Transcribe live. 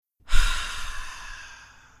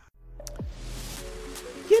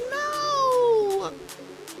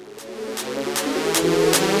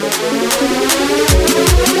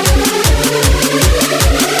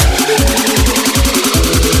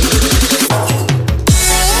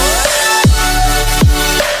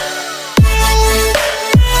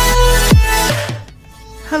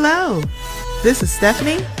This is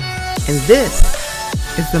Stephanie, and this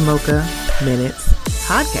is the Mocha Minutes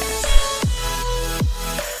Podcast.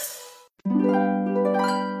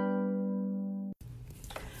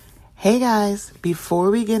 Hey guys,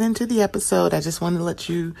 before we get into the episode, I just want to let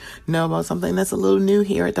you know about something that's a little new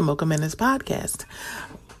here at the Mocha Minutes Podcast.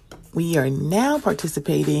 We are now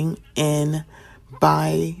participating in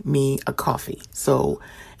Buy Me a Coffee. So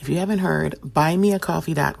if you haven't heard,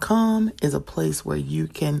 buymeacoffee.com is a place where you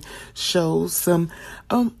can show some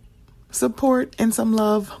support and some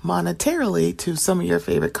love monetarily to some of your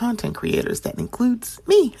favorite content creators. That includes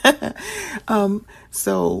me.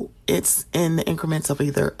 So it's in the increments of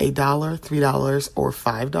either $1, $3, or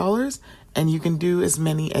 $5, and you can do as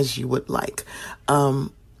many as you would like.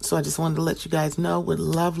 So I just wanted to let you guys know, would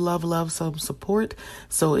love some support.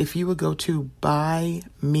 So if you would go to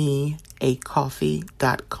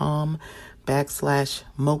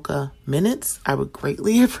buymeacoffee.com/Mocha Minutes, I would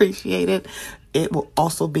greatly appreciate it. It will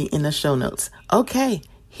also be in the show notes. Okay,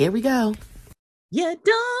 here we go. You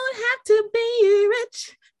don't have to be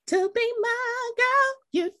rich to be my girl.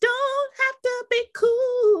 You don't have to be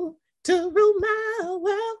cool to rule my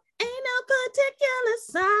world. Ain't no particular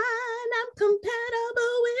sign I'm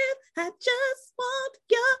compatible with. I just want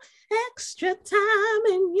your extra time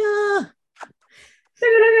and your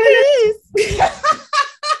peace.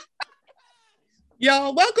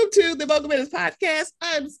 Y'all, welcome to the Mocha Minutes Podcast.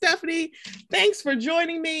 I'm Stephanie. Thanks for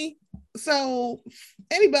joining me. So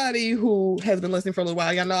anybody who has been listening for a little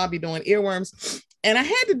while, y'all know I'll be doing earworms. And I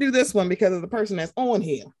had to do this one because of the person that's on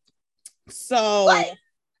here. So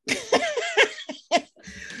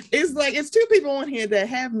it's two people on here that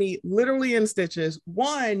have me literally in stitches.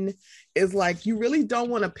 One is like, you really don't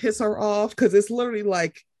want to piss her off because it's literally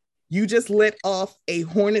like you just lit off a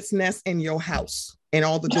hornet's nest in your house and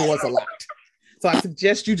all the doors are locked. So I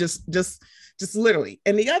suggest you just literally.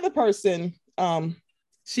 And the other person,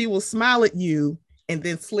 she will smile at you and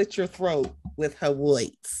then slit your throat with her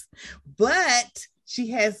voice. But she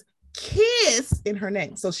has kiss in her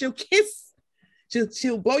name. So she'll kiss,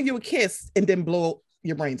 she'll blow you a kiss and then blow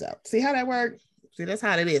your brains out. See how that works? See, that's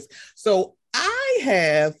how it is. So I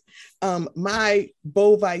have my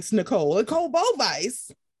Bovice Nicole Bovice,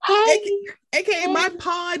 aka my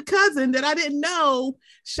pod cousin that I didn't know.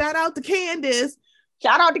 Shout out to Candace.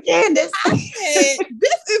 Shout out to Candace.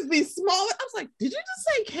 This is the smallest. I was like, did you just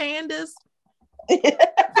say Candace?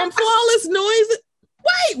 From Flawless Noises?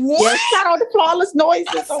 Wait, what? Yes, shout out to Flawless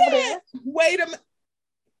Noises over there. Wait a minute.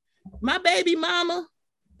 My baby mama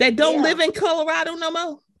that don't live in Colorado no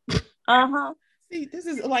more. Uh-huh. See, this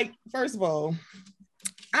is like, first of all,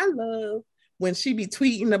 I love when she be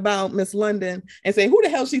tweeting about Miss London and saying who the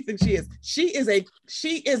hell she thinks she is. She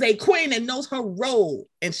is a queen and knows her role,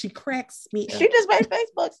 and she cracks me up. She just made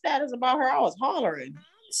Facebook status about her. I was hollering,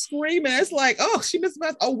 screaming. It's like, oh, she missed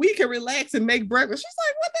about. Oh, we can relax and make breakfast. She's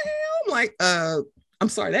like, what the hell? I'm like, I'm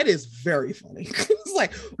sorry, that is very funny. It's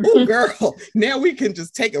like, oh, girl, now we can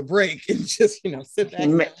just take a break and just, sit back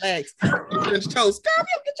and relax. French toast. Girl,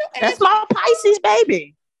 get your ass. That's my Pisces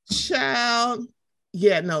baby. Child.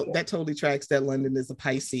 Yeah, no, that totally tracks that London is a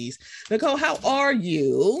Pisces. Nicole, how are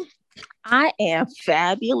you? I am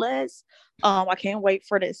fabulous. I can't wait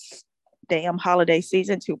for this damn holiday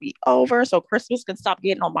season to be over so Christmas can stop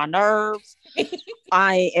getting on my nerves.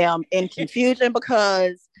 I am in confusion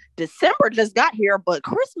because December just got here, but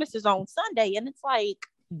Christmas is on Sunday, and it's like,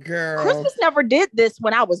 girl, Christmas never did this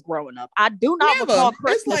when I was growing up. I do not recall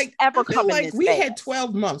Christmas ever coming like this we fast. had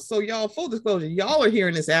 12 months. So y'all, full disclosure, y'all are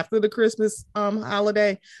hearing this after the Christmas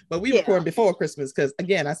holiday, but we recorded before Christmas because,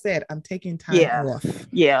 again, I said I'm taking time off.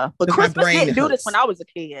 Yeah, but Christmas didn't do this when I was a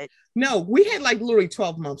kid. No, we had like literally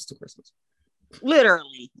 12 months to Christmas.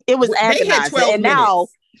 Literally, it was agonizing, and now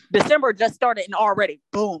December just started and already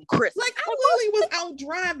boom, Christmas. Like I literally was out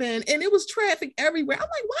driving and it was traffic everywhere. I'm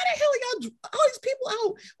like, why the hell are y'all all these people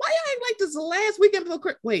out? Why y'all act like this is the last weekend before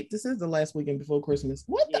Christmas? Wait, this is the last weekend before Christmas.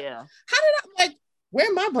 What the? Yeah. How did I like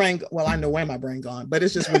where my brain go? Well, I know where my brain gone, but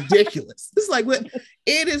it's just ridiculous. It's like what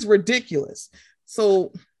it is ridiculous.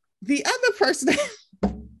 So the other person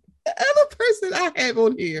I have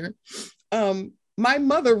on here, my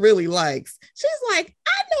mother really likes. She's like,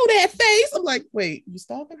 I know that face. I'm like, wait, you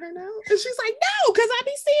stalking her now? And she's like, no, because I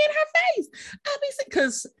be seeing her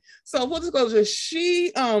face. So full disclosure,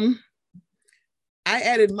 I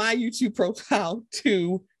added my YouTube profile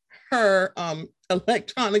to her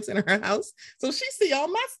electronics in her house. So she see all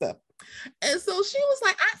my stuff. And so she was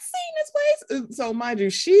like, I've seen this face. And so mind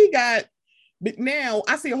you, but now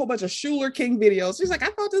I see a whole bunch of Schuler King videos. She's like,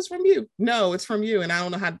 I thought this was from you. No, it's from you. And I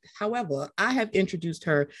don't know how. However, I have introduced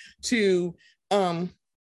her to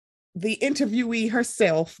the interviewee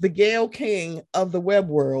herself, the Gayle King of the web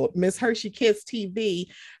world, Miss Hershey Kiss TV.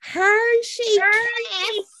 Hershey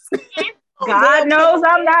Kiss. God knows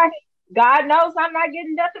I'm not. God knows I'm not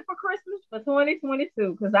getting nothing for Christmas for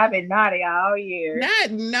 2022 because I've been naughty all year.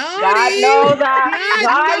 Not naughty.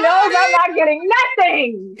 God knows I'm not getting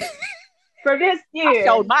nothing for this year. I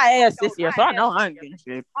showed my ass this year, so I know I ain't getting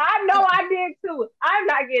shit. I know I did too. I'm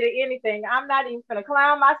not getting anything. I'm not even gonna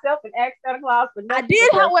clown myself and ask Santa Claus for nothing. I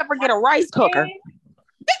did, however, get a rice cooker.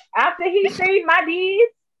 After he seen my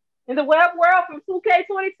deeds in the web world from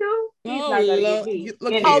 2K22, he's not gonna get me.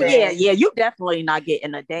 Oh yeah, you definitely not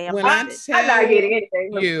getting a damn. I'm not getting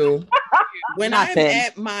anything. You, when I'm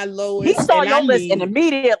at my lowest, he saw your list and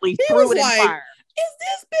immediately threw it in fire. Is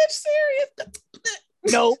this bitch serious?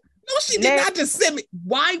 No. No, she did not just send me.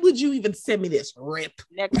 Why would you even send me this? Rip.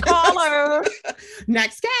 Next caller.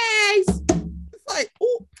 Next case. It's like,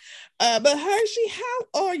 ooh. But Hershey, how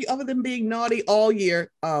are you other than being naughty all year?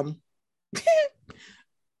 I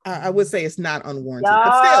would say it's not unwarranted,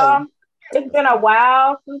 but still. It's been a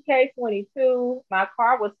while. 2K22. My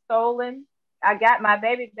car was stolen. I got my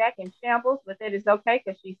baby back in shambles, but that is okay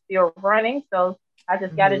because she's still running. So I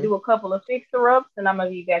just got to do a couple of fixer-ups and I'm going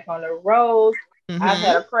to be back on the road. I've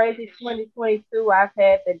had a crazy 2022. I've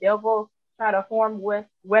had the devil try to form with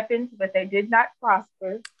weapons, but they did not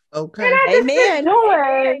prosper. Okay. And I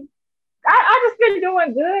just been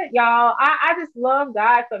doing good, y'all. I just love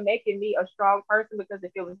God for making me a strong person because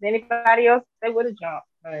if it was anybody else, they would have jumped,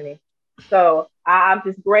 honey. So I'm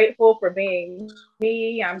just grateful for being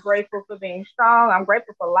me. I'm grateful for being strong. I'm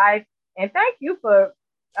grateful for life. And thank you for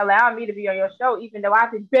allowing me to be on your show, even though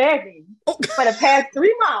I've been begging for the past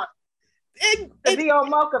 3 months. To be on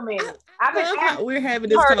Mocha Minute. We're having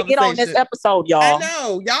this conversation. To get on this episode, y'all. I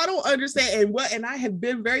know y'all don't understand, and I have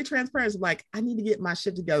been very transparent. Like, I need to get my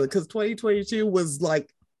shit together because 2022 was like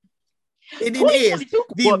it is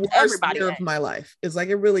the worst year of my life. It's like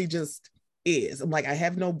it really just is. I'm like, I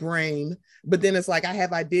have no brain, but then it's like I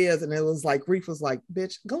have ideas, and it was like Grief was like,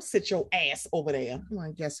 "Bitch, go sit your ass over there." I'm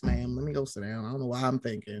like, "Yes, ma'am. Let me go sit down." I don't know why I'm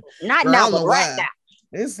thinking. Not now, but right now.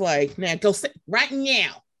 It's like, now go sit right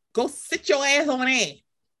now. Go sit your ass over there.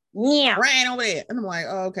 Yeah. Right over there. And I'm like,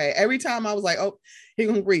 oh, okay. Every time I was like, oh, he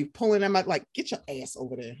gonna Grief, pulling them out, like, get your ass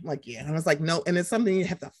over there. I'm like, yeah. And I was like, no. And it's something you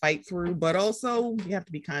have to fight through, but also you have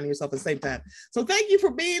to be kind to yourself at the same time. So thank you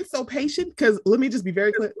for being so patient. Because let me just be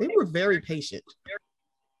very clear. They were very patient.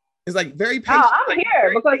 It's like very patient. Oh, I'm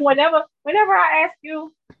here because whenever I ask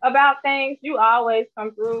you about things, you always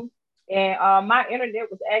come through. And my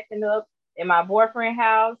internet was acting up in my boyfriend's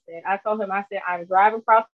house, and I told him, I said, I'm driving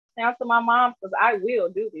across town to my mom because I will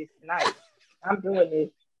do this tonight. I'm doing this.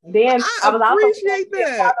 And then I was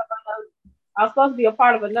supposed to be a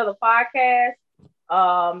part of another podcast,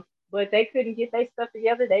 but they couldn't get their stuff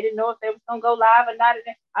together. They didn't know if they was gonna go live or not.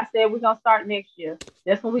 I said, we're gonna start next year.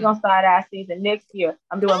 That's when we're gonna start our season next year.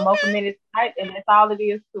 I'm doing Mocha Minutes tonight, and that's all it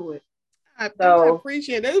is to it. I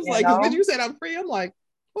appreciate it. It was like, when you said I'm free, I'm like,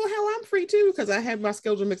 well, hell, I'm free too because I had my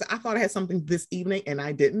schedule mixed. I thought I had something this evening and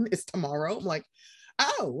I didn't. It's tomorrow. I'm like,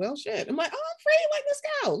 oh, well, shit. I'm like, oh, I'm free. Like, let's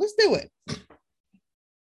go. Let's do it.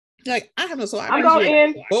 Like, I have no, so I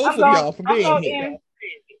appreciate both of y'all for being here.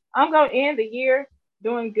 I'm going to end the year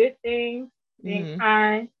doing good things, being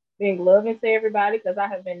kind, being loving to everybody because I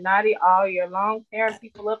have been naughty all year long, tearing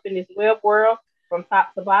people up in this web world from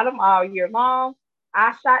top to bottom all year long.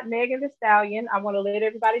 I shot Megan Thee Stallion. I want to let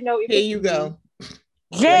everybody know. Here you go.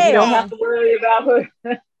 Jail. You don't have to worry about her.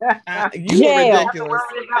 You are ridiculous.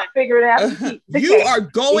 Figuring out you are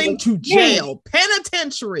going to jail,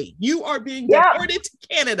 penitentiary. You are being deported to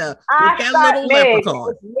Canada with that little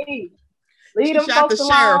leprechaun. She shot the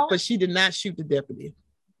sheriff, but she did not shoot the deputy.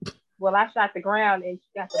 Well, I shot the ground and she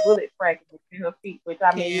got the bullet fragment in her feet, which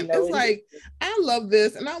I mean, it's like, I love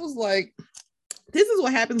this. And I was like, this is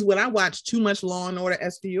what happens when I watch too much Law and Order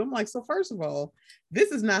SVU. I'm like, so first of all,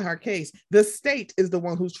 this is not her case. The state is the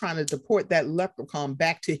one who's trying to deport that leprechaun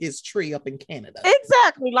back to his tree up in Canada.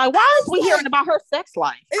 Exactly. Like, why is we hearing about her sex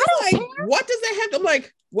life? It's like, what does that have to, I'm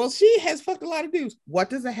like, well, she has fucked a lot of dudes. What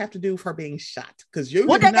does that have to do with her being shot? Because you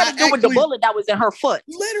what that got to do with the bullet that was in her foot?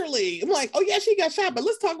 Literally. I'm like, oh yeah, she got shot, but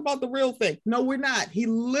let's talk about the real thing. No, we're not. He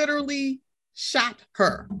literally shot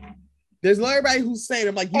her. There's everybody who's saying,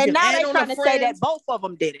 I'm like, you and can now they're trying to say that both of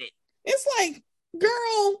them did it. It's like,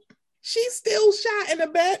 girl, she's still shot in the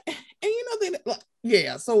back. And you know, then,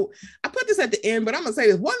 yeah. So I put this at the end, but I'm going to say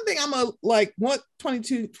this. One thing I'm going to like, what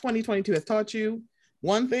 2022 has taught you,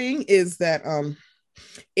 one thing is that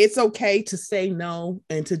it's okay to say no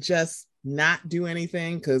and to just not do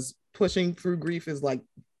anything because pushing through grief is like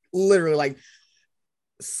literally like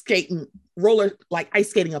skating, like ice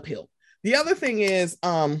skating uphill. The other thing is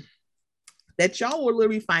that y'all will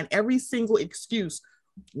literally find every single excuse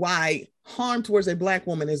why harm towards a Black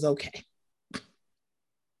woman is okay.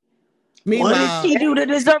 Meanwhile, what did she do to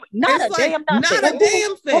deserve? Not a damn nothing. Not a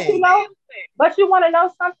damn thing. But you want to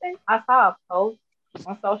know something? I saw a post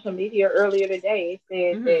on social media earlier today.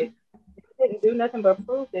 It said that it didn't do nothing but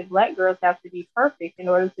prove that Black girls have to be perfect in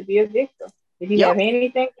order to be a victim. If you have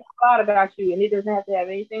anything thought about you, and it doesn't have to have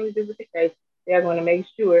anything to do with the case, they're going to make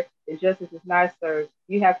sure that justice is not served.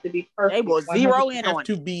 You have to be perfect. They will zero in on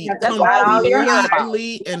to be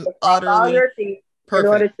completely and utterly perfect in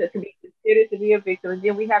order to be considered to be a victim. And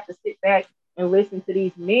then we have to sit back and listen to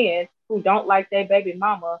these men who don't like their baby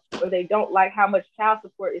mama, or they don't like how much child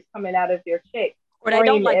support is coming out of their check, or they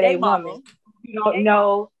don't like their mama. You don't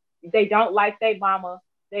know. They don't like their mama.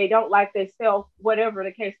 They don't like themselves, whatever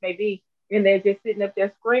the case may be. And they're just sitting up there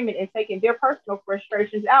screaming and taking their personal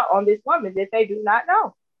frustrations out on this woman that they do not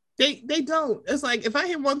know. They don't. It's like, if I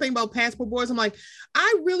hear one thing about passport boys, I'm like,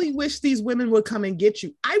 I really wish these women would come and get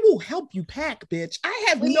you. I will help you pack, bitch. I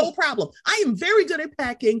have no problem. I am very good at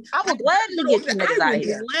packing. I will gladly get you niggas out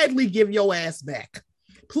here. Gladly give your ass back.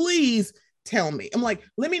 Please tell me. I'm like,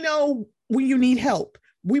 let me know when you need help.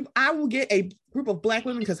 I will get a group of Black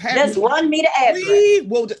women, because just run me the address. We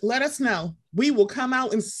will let us know. We will come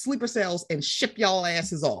out in sleeper cells and ship y'all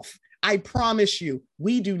asses off. I promise you,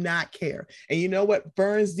 we do not care. And you know what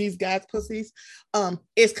burns these guys' pussies?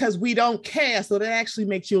 It's because we don't care. So that actually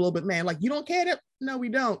makes you a little bit mad. Like, you don't care? No, we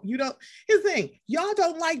don't. You don't. Here's the thing. Y'all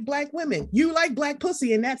don't like Black women. You like Black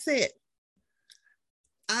pussy, and that's it.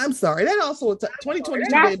 I'm sorry. That also 2022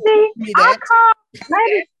 did me that.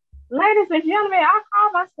 Ladies and gentlemen, I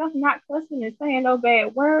call myself not cussing and saying no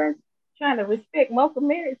bad words, trying to respect Mocha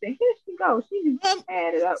Marys, and here she goes. She just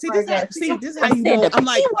added up. This is how you know. I'm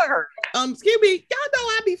like, excuse me, y'all know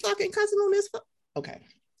I be fucking cussing on this. Okay,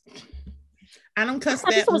 I don't cuss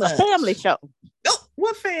that. This was a family show. Oh,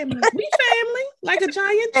 what family? We family, like a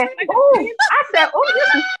giant. I said,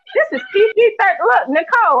 this is PG-13. Look,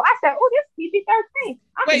 Nicole, I said, this is PG-13.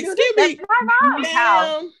 Wait, excuse me,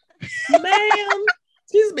 ma'am.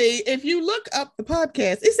 Excuse me, if you look up the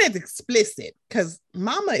podcast, it says explicit, because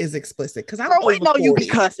Mama is explicit. Because I don't know you be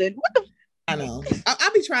cussing. What the? I know. I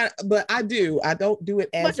be trying, but I do. I don't do it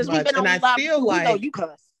as much, and I feel like you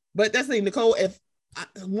cuss. But that's the thing, Nicole.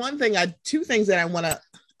 Two things that I want to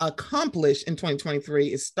accomplish in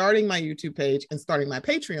 2023 is starting my YouTube page and starting my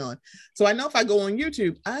Patreon. So I know if I go on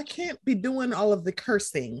YouTube, I can't be doing all of the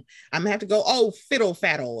cursing. I'm gonna have to go, fiddle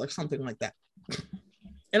faddle or something like that.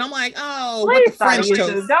 And I'm like, please start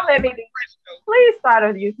YouTube. Don't let me be. Please start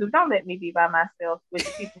on YouTube. Don't let me be by myself with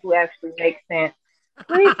the people who actually make sense.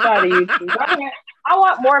 Please start a YouTube. I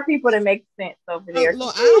want more people to make sense over there.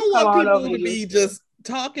 Look, I don't want people to be just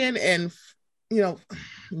talking and, no,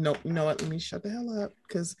 you know what? Let me shut the hell up.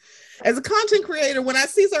 Because as a content creator, when I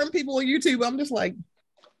see certain people on YouTube, I'm just like,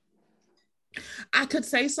 I could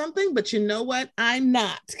say something, but you know what? I'm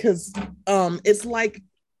not. Because it's like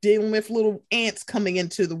dealing with little ants coming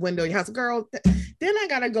into the window of your house. Girl, then I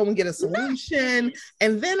gotta go and get a solution,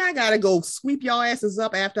 and then I gotta go sweep y'all asses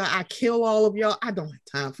up after I kill all of y'all. I don't have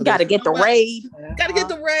time for that. Gotta get the raid. Gotta get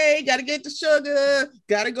the raid, gotta get the sugar,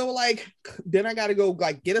 gotta go then I gotta go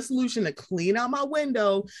get a solution to clean out my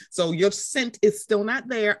window so your scent is still not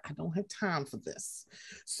there. I don't have time for this.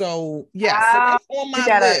 So yeah, so that's on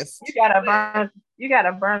my list. You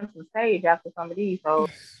gotta burn some sage after some of these. So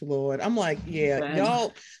Lord, I'm like, yeah,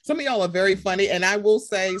 y'all. Some of y'all are very funny, and I will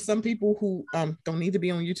say, some people who don't need to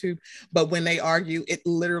be on YouTube, but when they argue, it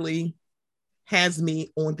literally has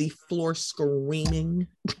me on the floor screaming,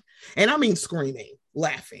 and I mean screaming,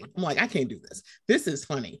 laughing. I'm like, I can't do this. This is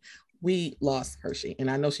funny. We lost Hershey, and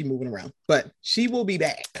I know she's moving around, but she will be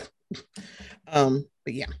back. But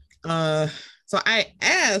yeah. So I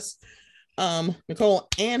asked Nicole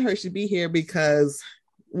and Hershey to be here because,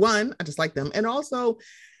 one, I just like them, and also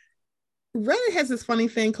Reddit has this funny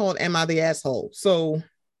thing called Am I the Asshole? So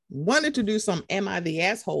wanted to do some Am I the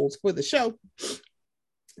Assholes for the show,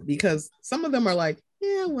 because some of them are like,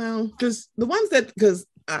 yeah, well, because the ones because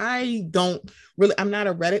I don't really, I'm not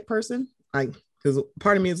a Reddit person. Because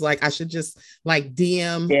part of me is like, I should just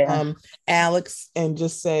DM Alex and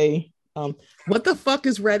just say, what the fuck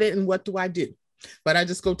is Reddit and what do I do? But I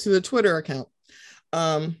just go to the Twitter account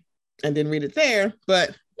and then read it there.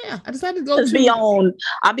 But yeah, I decided to go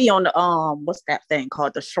I'll be on the what's that thing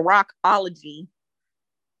called? The Shirokology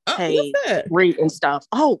page, reading stuff.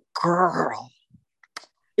 Oh girl.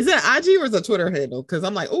 Is it an IG or is it a Twitter handle? Because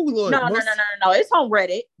I'm like, oh Lord. No. It's on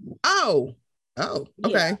Reddit. Oh,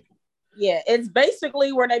 okay. Yeah, it's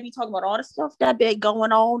basically where they be talking about all the stuff that been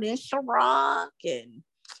going on in Chirac and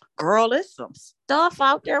girl, there's some stuff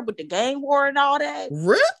out there with the gang war and all that.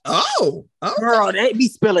 Oh, okay. Girl, they be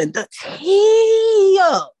spilling the tea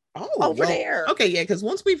up over there. Okay, yeah, because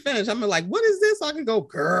once we finish, I'm like, what is this? I can go,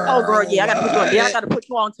 girl. Oh, girl, yeah, I gotta put you on. Yeah, I gotta put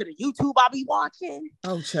you on to the YouTube I'll be watching.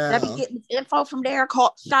 Oh, child. I be getting info from there.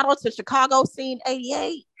 Called shout out to Chicago Scene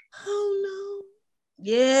 88. Oh no.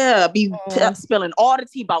 Yeah, spilling all the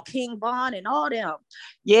tea about King Von and all them.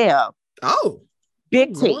 Yeah. Oh.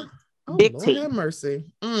 Big tea. Oh, big Lord tea. Have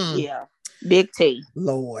mercy. Yeah. Big tea.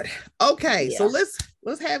 Lord. Okay, Yeah. so let's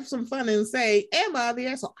have some fun and say, am I the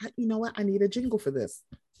asshole? You know what? I need a jingle for this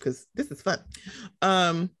because this is fun.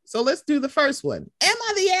 So let's do the first one. Am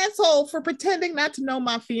I the asshole for pretending not to know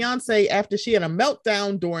my fiance after she had a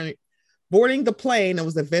meltdown during boarding the plane and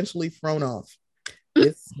was eventually thrown off?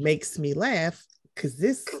 This makes me laugh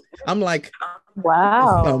because I'm like,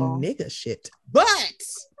 wow, some nigga shit, but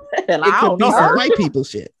it could be some white people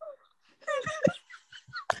shit.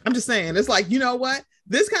 I'm just saying, it's like, you know what?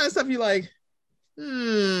 This kind of stuff, you're like,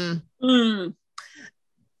 Yeah, I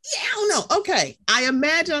don't know. Okay, I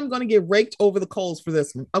imagine I'm going to get raked over the coals for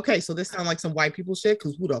this one. Okay, so this sounds like some white people shit,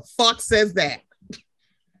 because who the fuck says that?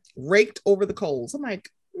 Raked over the coals. I'm like,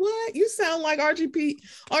 what? You sound like RG3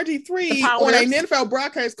 on an NFL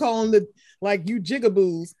broadcast calling the, like, you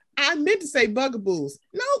jigaboos. I meant to say bugaboos.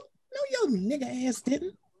 No, your nigga ass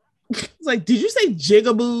didn't. It's like, did you say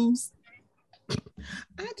jigaboos?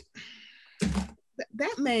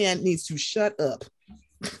 That man needs to shut up.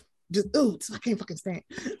 I can't fucking stand.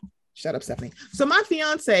 Shut up, Stephanie. So my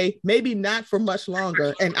fiance, maybe not for much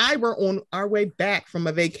longer, and I were on our way back from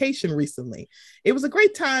a vacation recently. It was a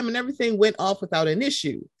great time and everything went off without an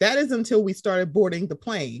issue. That is until we started boarding the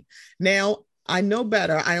plane. Now, I know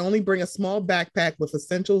better. I only bring a small backpack with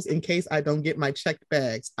essentials in case I don't get my checked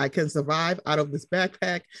bags. I can survive out of this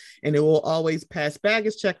backpack and it will always pass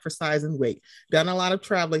baggage check for size and weight. Done a lot of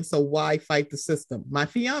traveling, so why fight the system? My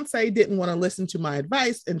fiance didn't want to listen to my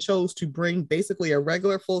advice and chose to bring basically a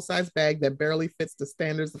regular full-size bag that barely fits the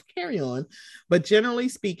standards of carry-on. But generally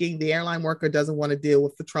speaking, the airline worker doesn't want to deal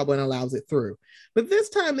with the trouble and allows it through. But this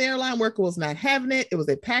time the airline worker was not having it. It was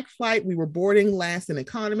a packed flight. We were boarding last in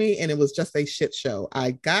economy and it was just a shit show.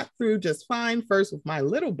 I got through just fine first with my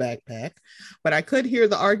little backpack, but I could hear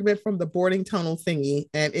the argument from the boarding tunnel thingy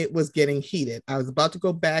and it was getting heated. I was about to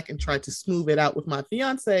go back and try to smooth it out with my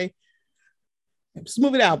fiance.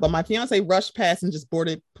 But my fiance rushed past and just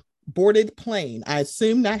boarded plane. I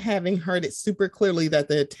assume, not having heard it super clearly, that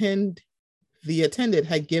the attendant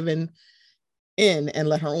had given in and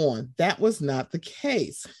let her on. That was not the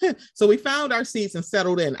case. So we found our seats and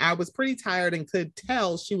settled in. I was pretty tired and could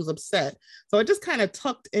tell she was upset. So I just kind of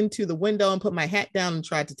tucked into the window and put my hat down and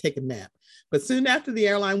tried to take a nap. But soon after, the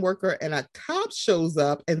airline worker and a cop shows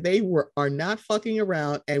up and they are not fucking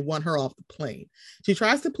around and want her off the plane. She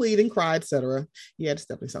tries to plead and cry, etc. Yeah, this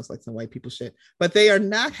definitely sounds like some white people shit. But they are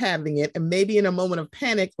not having it, and maybe in a moment of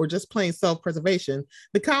panic or just plain self-preservation,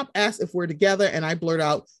 the cop asks if we're together and I blurt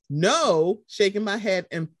out, no, shaking my head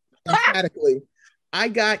emphatically. I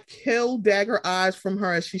got kill dagger eyes from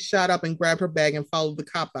her as she shot up and grabbed her bag and followed the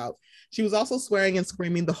cop out. She was also swearing and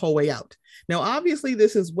screaming the whole way out. Now, obviously,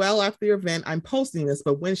 this is well after the event. I'm posting this,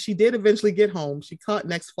 but when she did eventually get home, she caught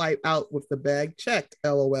next flight out with the bag checked,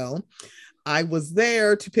 LOL. I was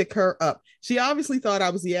there to pick her up. She obviously thought I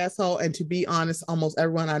was the asshole, and to be honest, almost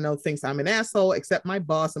everyone I know thinks I'm an asshole, except my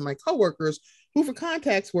boss and my coworkers, who for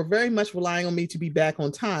context were very much relying on me to be back on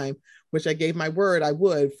time, which I gave my word I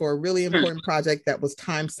would for a really important project that was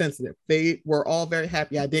time sensitive. They were all very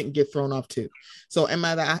happy I didn't get thrown off too. So am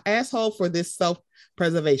I the asshole for this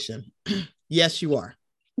self-preservation? Yes, you are.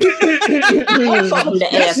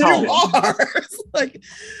 Yes, you are. Like,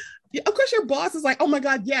 yeah, of course your boss is like, oh my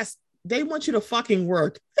God, yes, they want you to fucking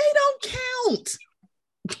work. They don't count.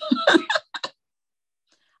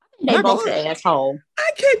 They both the asshole.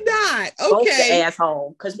 I cannot. Okay. Both the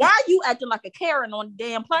asshole. Because why are you acting like a Karen on the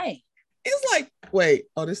damn plane? It's like, wait,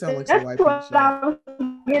 this sounds like some white people shit. I was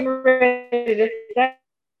getting ready to say.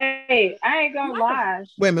 Hey, I ain't gonna lie.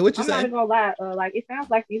 Wait a minute, what you saying? I'm not gonna lie. Like, it sounds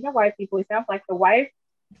like these are white people. It sounds like the wife.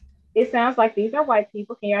 It sounds like these are white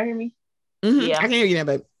people. Can y'all hear me? Mm-hmm. Yeah, I can hear you now,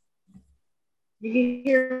 babe. You can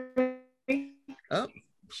hear me? Oh,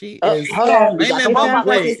 she is. Hold on.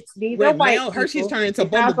 Wait, now Hershey's turning into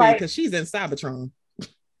Bumblebee because she's in Cybertron.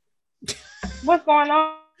 What's going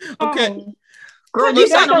on? Okay. Girl, you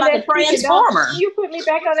sound like a transformer. Can you put me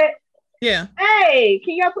back on that? Yeah. Hey,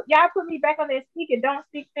 can y'all put me back on that speak and don't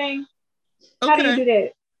speak thing? How do you do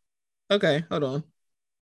that? Okay, hold on.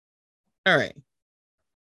 All right.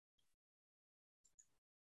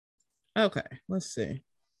 Okay, let's see.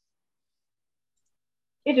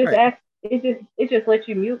 It just Right. asks. It just lets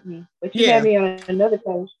you mute me, but you have Yeah. me on another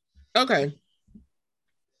page. Okay.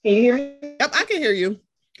 Can you hear me? Yep, I can hear you.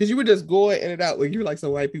 Because you were just going in and out like you were like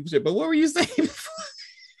some white people shit. But what were you saying?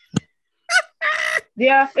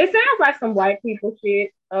 Yeah, it sounds like some white people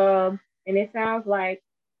shit. And it sounds like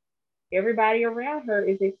everybody around her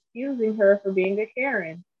is excusing her for being a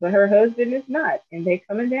Karen, but her husband is not, and they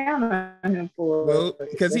coming down on him for Well,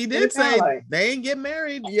 it. because he That's what did it sounds say like. they ain't get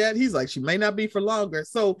married yet. He's like, she may not be for longer.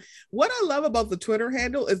 So, what I love about the Twitter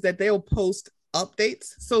handle is that they'll post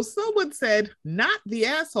updates. So, someone said, not the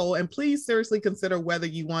asshole, and please seriously consider whether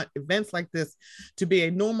you want events like this to be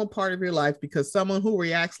a normal part of your life because someone who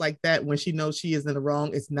reacts like that when she knows she is in the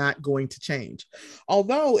wrong is not going to change.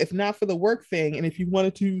 Although, if not for the work thing, and if you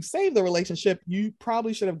wanted to save the relationship, you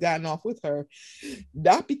probably should have gotten off with her,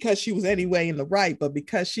 not because she was anyway in the right, but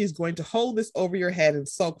because she's going to hold this over your head and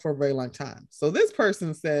sulk for a very long time. So this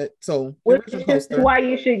person said, so the Which original is poster. why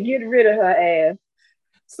you should get rid of her ass.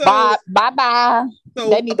 So bye. So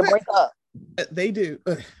they need to break up. They do,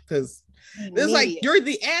 because it's like you're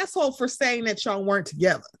the asshole for saying that y'all weren't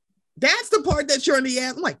together. That's the part that you're in the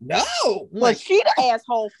ass. I'm like, no. But like, she the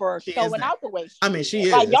asshole for showing out the way she she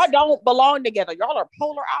is. Like, y'all don't belong together. Y'all are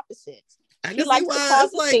polar opposites. She likes to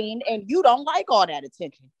cause a scene, and you don't like all that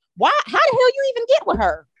attention. Why? How the hell you even get with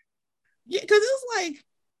her? Yeah, because it's like,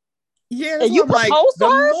 yeah, and you like, proposed to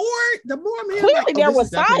her? the more I'm clearly like, there was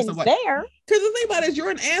signs there. Because the thing about it is, you're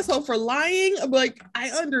an asshole for lying. I'm like,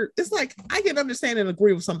 it's like I can understand and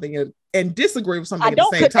agree with something and disagree with something. I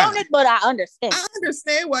don't condone it, but I understand. I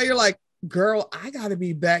understand why you're like, girl, I gotta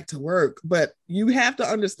be back to work. But you have to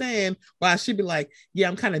understand why she'd be like, yeah,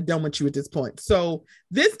 I'm kind of done with you at this point. So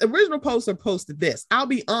this original poster posted this. I'll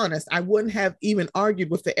be honest, I wouldn't have even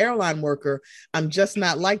argued with the airline worker. I'm just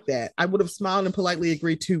not like that. I would have smiled and politely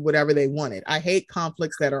agreed to whatever they wanted. I hate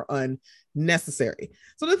conflicts that are unnecessary.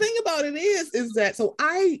 So the thing about it is that, so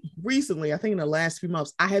I recently, I think in the last few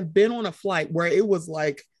months, I have been on a flight where it was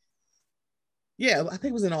like, yeah, I think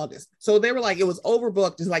it was in August. So they were like, it was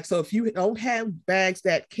overbooked. It's like, so if you don't have bags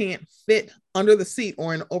that can't fit under the seat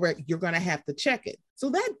or in over, you're going to have to check it. So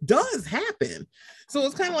that does happen. So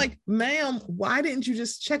it's kind of like, ma'am, why didn't you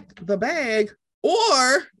just check the bag?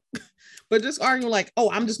 Or, but just arguing like, oh,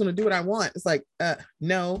 I'm just going to do what I want. It's like,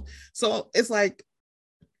 no. So it's like,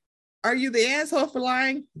 are you the asshole for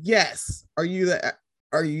lying? Yes. Are you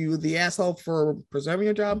the asshole for preserving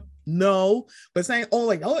your job? No. But saying, oh,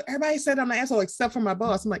 everybody said I'm an asshole except for my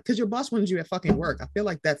boss. I'm like, because your boss wanted you at fucking work. I feel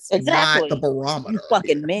like that's not the barometer. You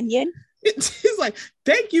fucking minion. It's like,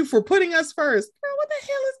 thank you for putting us first. Girl, what the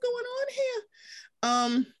hell is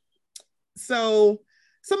going on here? So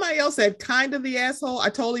somebody else said, kind of the asshole. I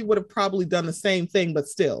totally would have probably done the same thing, but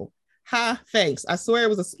still. Ha, thanks. I swear it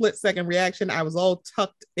was a split second reaction. I was all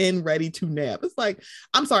tucked in, ready to nap. It's like,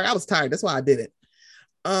 I'm sorry, I was tired. That's why I did it.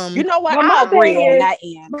 You know what? I agree on that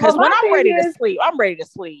end. Because when I'm ready to sleep, I'm ready to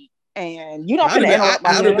sleep. And you don't interrupt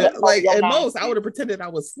my like at most, I would have pretended I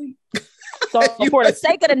was asleep. So for the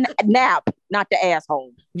sake of the nap, not the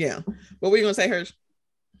asshole. Yeah. What were you gonna say, Hirsch?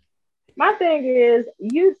 My thing is,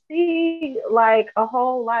 you see like a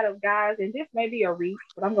whole lot of guys, and this may be a reach,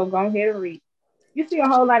 but I'm gonna go ahead and reach. You see a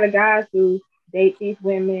whole lot of guys who date these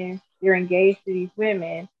women, they're engaged to these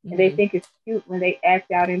women, and they think it's cute when they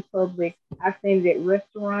act out in public. I've seen it at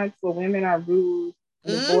restaurants where women are rude,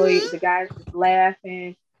 and the guy's just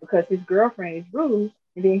laughing because his girlfriend is rude,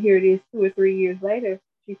 and then here it is 2 or 3 years later,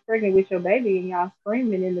 she's pregnant with your baby, and y'all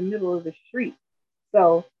screaming in the middle of the street.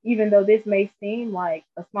 So even though this may seem like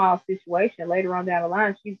a small situation, later on down the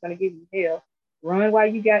line, she's going to give you hell. Run while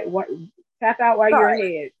you got tap out while you're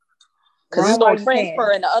ahead. Because it's going to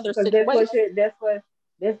transfer into other situations.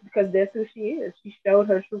 That's because that's who she is. She showed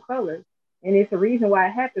her true colors. And it's the reason why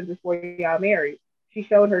it happened before y'all married. She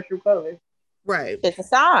showed her true colors. Right. It's a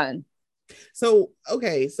sign. So,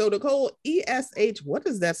 okay. So, Nicole, ESH, what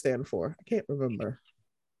does that stand for? I can't remember.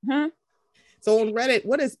 So on Reddit,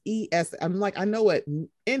 what is ES? I'm like, I know what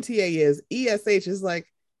NTA is. ESH is like,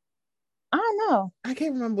 I don't know. I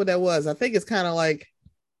can't remember what that was. I think it's kind of like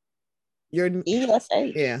your ESH.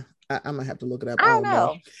 Yeah. I'm gonna have to look it up. I don't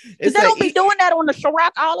know. Because they don't be doing that on the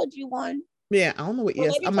Chiracology one. Yeah, I don't know what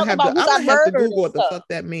ESH. I'm gonna have to Google what the fuck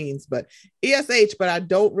that means. But ESH, but I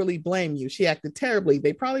don't really blame you. She acted terribly.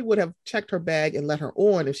 They probably would have checked her bag and let her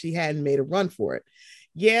on if she hadn't made a run for it.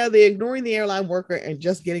 Yeah, the ignoring the airline worker and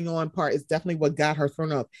just getting on part is definitely what got her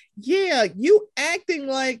thrown up. Yeah, you acting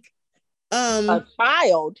like a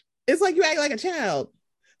child. It's like you act like a child.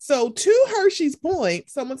 So to Hershey's point,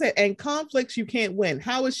 someone said, and conflicts you can't win.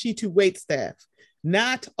 How is she to wait staff?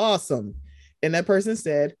 Not awesome. And that person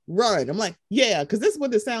said, run. I'm like, yeah, because this is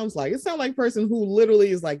what it sounds like. It sounds like a person who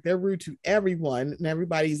literally is like, they're rude to everyone and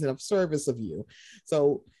everybody's in service of you.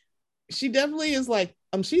 So she definitely is like,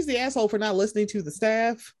 she's the asshole for not listening to the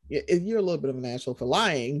staff. You're a little bit of an asshole for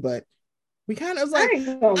lying, but we kind of was like, I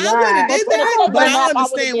would have did that, but I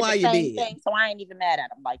understand why you did. Thing, so I ain't even mad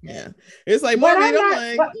at him like that. Yeah. It's like, Margaret,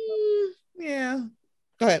 I'm like, yeah.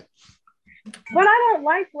 Go ahead. But I don't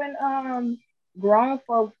like when grown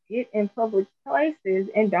folks get in public places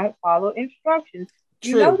and don't follow instructions.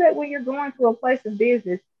 True. You know that when you're going to a place of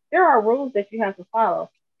business, there are rules that you have to follow.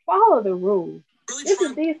 Follow the rules. This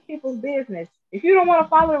is these people's business. If you don't want to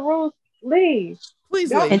follow the rules, leave.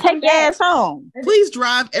 Please leave. And take your ass home. Please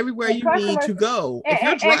drive everywhere you need to go. If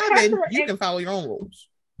you're driving, you can follow your own rules.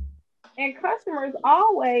 And customers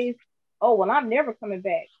always, oh, well, I'm never coming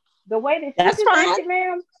back. The way that you That's just acted,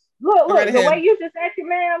 ma'am. Look, the way you just acted,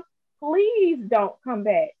 ma'am, please don't come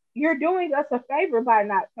back. You're doing us a favor by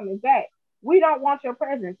not coming back. We don't want your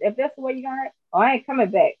presence. If that's the way you're going to, I ain't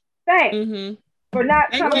coming back. Thanks for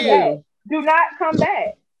not coming back. Do not come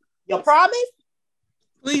back. You promise?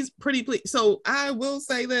 Please, pretty please. So I will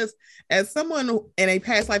say this, as someone in a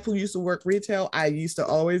past life who used to work retail, I used to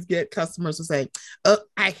always get customers who say,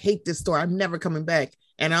 I hate this store. I'm never coming back.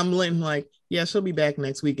 And I'm like, yeah, she'll be back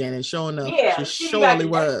next weekend. And sure enough, she surely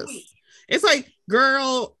was. It's like,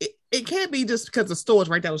 girl, it can't be just because the store is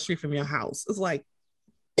right down the street from your house. It's like,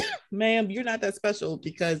 ma'am, you're not that special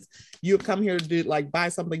because you come here to do like buy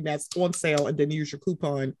something that's on sale and then use your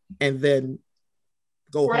coupon and then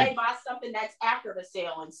go or home. they buy something that's after the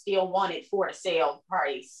sale and still want it for the sale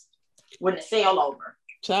price when the sale over.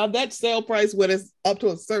 Child, that sale price when it's up to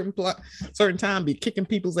a certain time be kicking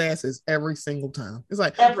people's asses every single time. It's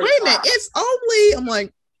like, wait a minute, I'm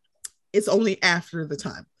like, it's only after the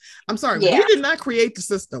time. I'm sorry, we did not create the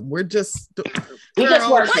system. We're just,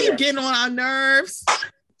 why are you getting on our nerves?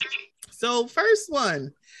 So first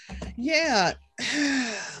one, yeah.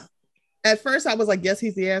 At first I was like, yes,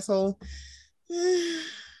 he's the asshole.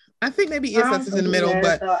 I think maybe is in the middle,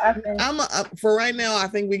 but for right now, I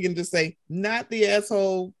think we can just say not the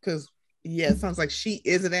asshole because it sounds like she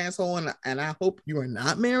is an asshole, and I hope you are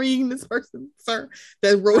not marrying this person, sir.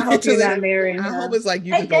 That wrote into that. I hope it's like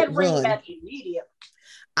you can go run.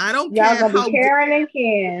 I don't care how Karen and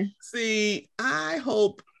Ken. See, I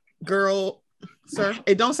hope, girl, sir,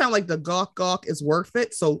 it don't sound like the gawk is worth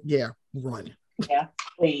it. So yeah, run. Yeah,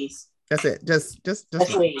 please. That's it. Just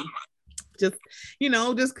please.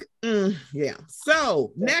 Yeah.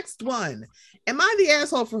 So next one. Am I the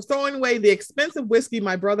asshole for throwing away the expensive whiskey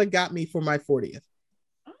my brother got me for my 40th?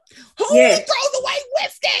 Who throws away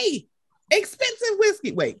whiskey? Expensive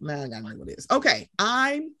whiskey. Wait, now I gotta know what it is. Okay,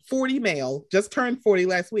 I'm 40 male, just turned 40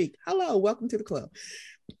 last week. Hello, welcome to the club.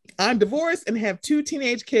 I'm divorced and have 2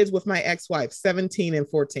 teenage kids with my ex-wife, 17 and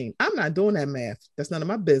 14. I'm not doing that math. That's none of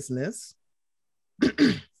my business.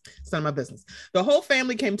 It's none of my business. The whole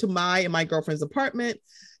family came to my and my girlfriend's apartment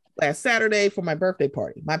last Saturday for my birthday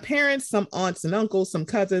party. My parents, some aunts and uncles, some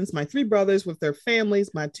cousins, my 3 brothers with their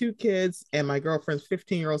families, my 2 kids, and my girlfriend's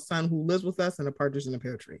 15-year-old son who lives with us in a partridge in a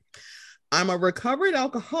pear tree. I'm a recovered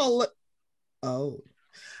alcoholic.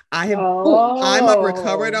 I'm a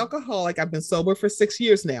recovered alcoholic. I've been sober for 6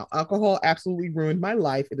 years now. Alcohol absolutely ruined my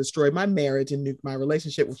life. It destroyed my marriage and nuked my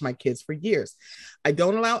relationship with my kids for years. I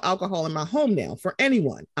don't allow alcohol in my home now for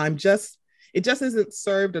anyone. It just isn't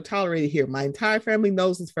served or tolerated here. My entire family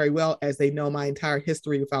knows this very well, as they know my entire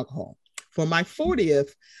history with alcohol. For my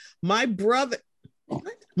 40th, my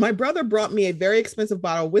brother brought me a very expensive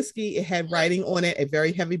bottle of whiskey. It had writing on it, a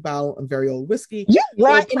very heavy bottle of very old whiskey. Yeah,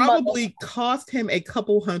 right. So it probably cost him a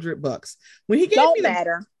couple $100. When he gave me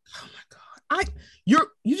matter. Oh my God.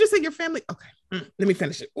 You just said your family. Okay. Let me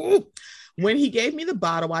finish it. Ooh. When he gave me the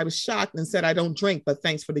bottle, I was shocked and said, I don't drink, but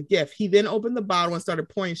thanks for the gift. He then opened the bottle and started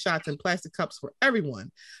pouring shots in plastic cups for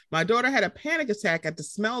everyone. My daughter had a panic attack at the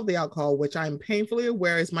smell of the alcohol, which I am painfully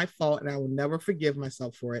aware is my fault, and I will never forgive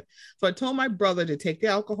myself for it. So I told my brother to take the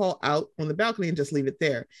alcohol out on the balcony and just leave it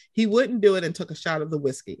there. He wouldn't do it and took a shot of the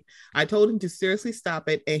whiskey. I told him to seriously stop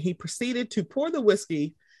it, and he proceeded to pour the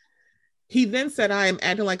whiskey. He then said, I am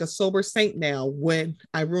acting like a sober saint now when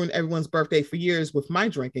I ruined everyone's birthday for years with my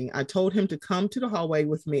drinking. I told him to come to the hallway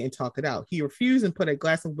with me and talk it out. He refused and put a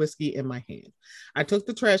glass of whiskey in my hand. I took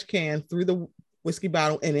the trash can, threw the whiskey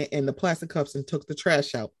bottle in it and the plastic cups and took the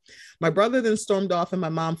trash out. My brother then stormed off and my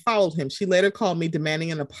mom followed him. She later called me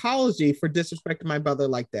demanding an apology for disrespecting my brother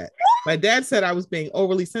like that. My dad said I was being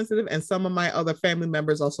overly sensitive and some of my other family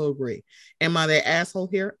members also agree. Am I the asshole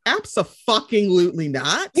here? Abso-fucking-lutely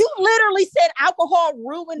not. You literally said alcohol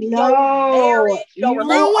ruined your marriage. You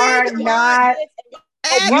are not.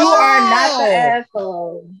 You are not the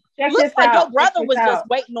asshole. Check Looks this like out. your brother was out. just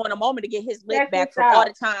waiting on a moment to get his lick back from all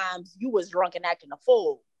the times you was drunk and acting a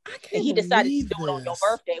fool. And he decided to do it on your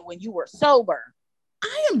birthday when you were sober.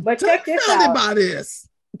 I am dumbfounded by this.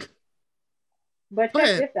 But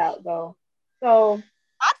check this out, though. So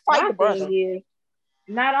I'd fight the brother. Is,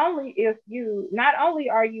 not only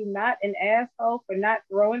are you not an asshole for not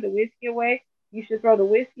throwing the whiskey away, you should throw the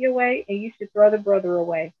whiskey away and you should throw the brother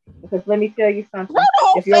away. Because let me tell you something. Throw the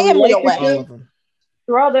whole family away.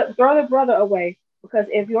 Throw the brother away. Because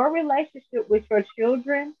if your relationship with your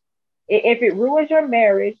children, if it ruins your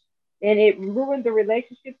marriage and it ruins the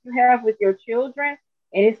relationship you have with your children,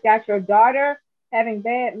 and it's got your daughter having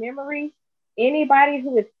bad memories, anybody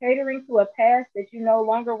who is catering to a past that you no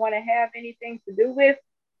longer want to have anything to do with,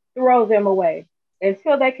 throw them away.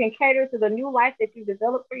 Until they can cater to the new life that you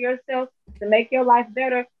developed for yourself to make your life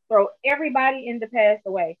better, throw everybody in the past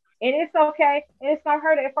away. And it's okay. And it's going to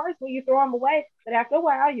hurt at first when you throw them away. But after a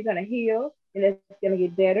while, you're going to heal. And it's going to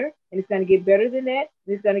get better. And it's going to get better than that.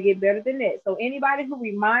 And it's going to get better than that. So anybody who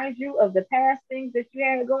reminds you of the past things that you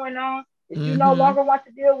had going on, that you no longer want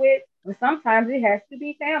to deal with, and sometimes it has to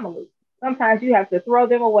be family. Sometimes you have to throw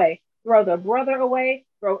them away. Throw the brother away.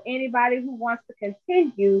 Throw anybody who wants to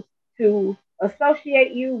continue to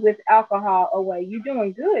associate you with alcohol away. You're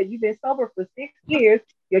doing good. You've been sober for 6 years.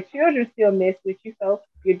 Your children still mess with you, so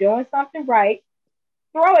you're doing something right.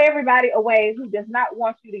 Throw everybody away who does not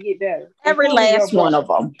want you to get better. Every last one of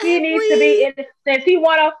them. He needs to be in. Since he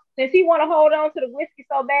wanna hold on to the whiskey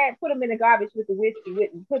so bad, put him in the garbage with the whiskey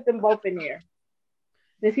with him. Put them both in there.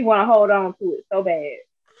 Since he wanna hold on to it so bad.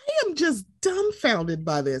 I am just dumbfounded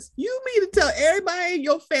by this. You mean to tell everybody in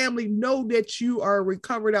your family know that you are a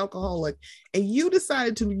recovered alcoholic, and you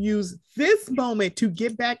decided to use this moment to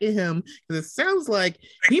get back at him? Because it sounds like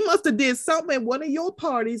he must have did something at one of your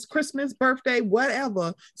parties, Christmas, birthday,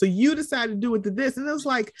 whatever. So you decided to do it to this. And it was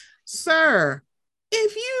like, sir,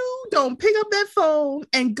 if you don't pick up that phone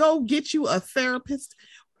and go get you a therapist,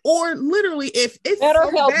 or literally if it's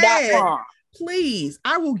so bad, please,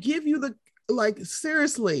 I will give you the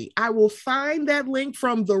seriously, I will find that link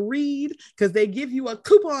from the read, because they give you a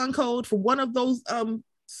coupon code for one of those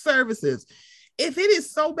services. If it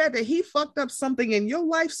is so bad that he fucked up something in your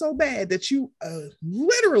life so bad that you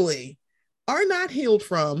literally are not healed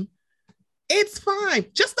from, it's fine.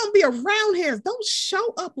 Just don't be around here. Don't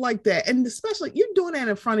show up like that. And especially you're doing that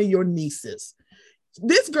in front of your nieces.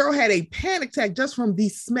 This girl had a panic attack just from the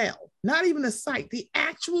smell, not even the sight, the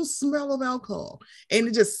actual smell of alcohol. And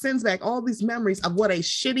it just sends back all these memories of what a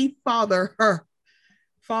shitty father her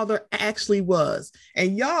father actually was.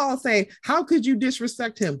 And y'all saying, how could you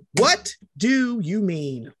disrespect him? What do you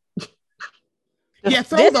mean? Yeah,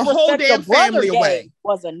 throw the whole damn family away.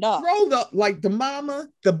 Was enough. Throw the mama,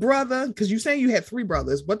 the brother, because you say you had 3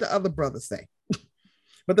 brothers. What the other brothers say?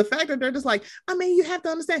 But the fact that they're just like, I mean, you have to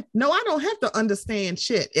understand. No, I don't have to understand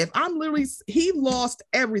shit. If I'm literally, he lost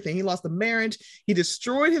everything. He lost the marriage. He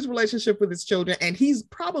destroyed his relationship with his children, and he's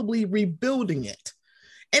probably rebuilding it.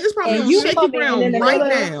 And it's probably on shaky ground right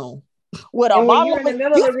now. With a bottle of whiskey,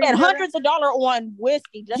 you spent hundreds of dollars on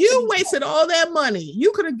whiskey. You wasted all that money.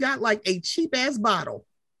 You could have got like a cheap ass bottle.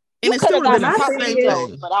 And it still would have been the same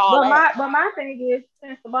thing. But my thing is,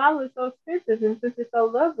 since the bottle is so expensive and since it's so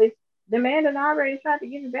lovely, the man that already tried to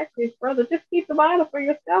give it back to his brother. Just keep the bottle for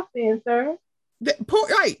yourself then, sir.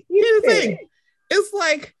 Right. Here's the thing. It's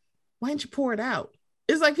like, why didn't you pour it out?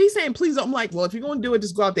 It's like, he's saying, please don't. I'm like, well, if you're going to do it,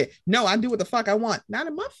 just go out there. No, I do what the fuck I want. Not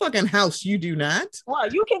in my fucking house. You do not.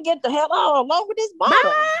 Well, you can get the hell out along with this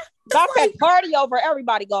bottle. Got that party over.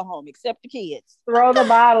 Everybody go home except the kids. Throw the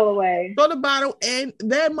bottle away. Throw the bottle. And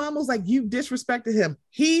that mom was like, you disrespected him.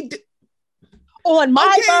 On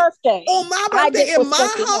my birthday. On my birthday in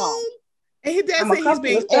my home. And his dad said he's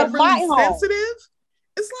being overly sensitive.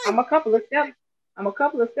 It's like, I'm a couple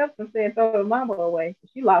of steps from saying throw the mama away.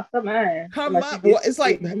 She lost her mind. It's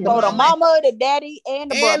like the mama, the daddy, and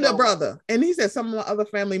the brother. And he said some of my other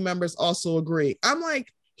family members also agree. I'm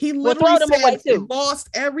like, he literally said he lost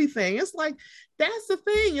everything. It's like, that's the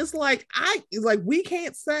thing. It's like, we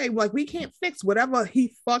can't say, like, we can't fix whatever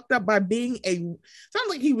he fucked up by being sounds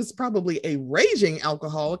like he was probably a raging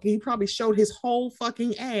alcoholic. He probably showed his whole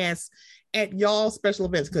fucking ass at y'all special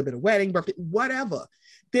events. Could have been a wedding, birthday, whatever.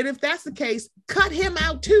 Then if that's the case, cut him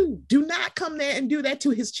out too. Do not come there and do that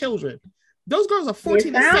to his children. Those girls are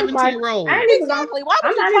 14 and 17-year-olds. Exactly. Why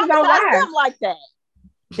would you talk about them like that?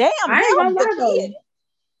 Damn, I ain't gonna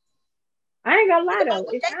lie though.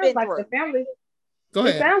 It sounds like the family. Go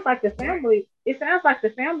ahead. It sounds like the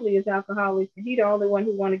family is alcoholics, and he the only one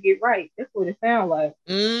who want to get right. That's what it sounds like.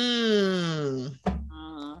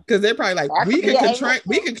 Because they're probably like, That we could be can an control, angle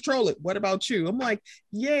we too. can control it. What about you? I'm like,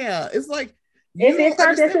 yeah. It's like If it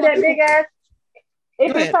turns into that big ass, Go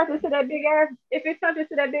ahead. if it turns into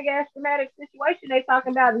that big ass dramatic situation they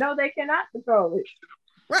talking about, no, they cannot control it.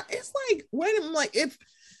 Right. It's like, wait a minute, like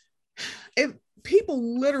if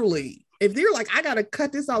people literally, if they're like, I gotta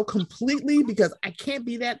cut this out completely because I can't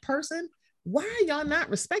be that person, why are y'all not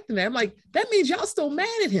respecting that? I'm like, that means y'all still mad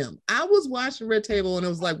at him. I was watching Red Table and it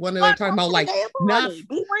was like one of them talking about like not be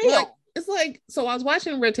real. like, it's like, so I was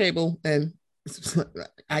watching Red Table and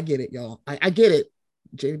I get it, y'all. I get it.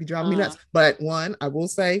 Jada be driving me nuts. But one, I will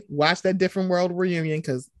say, watch that Different World reunion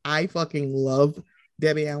because I fucking love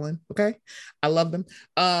Debbie Allen. Okay. I love them.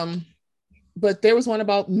 But there was one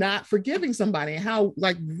about not forgiving somebody and how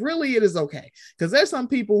like really it is okay. Because there's some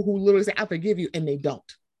people who literally say, I forgive you, and they don't.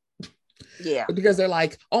 Yeah. Because they're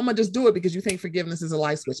like, oh, I'm gonna just do it because you think forgiveness is a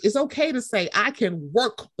light switch. It's okay to say I can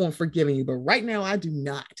work on forgiving you, but right now I do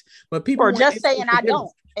not. But people or just saying I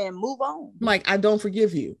don't and move on. Like, I don't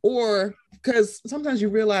forgive you. Or because sometimes you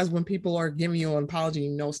realize when people are giving you an apology,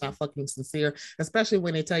 you know it's not fucking sincere, especially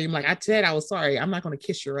when they tell you, like, I said I was sorry, I'm not gonna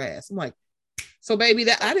kiss your ass. I'm like, so baby,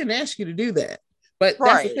 that I didn't ask you to do that. But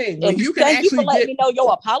that's the thing. When you can thank actually you for letting me know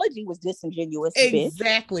your apology was disingenuous.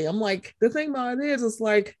 Exactly. Bitch. I'm like, the thing about it is, it's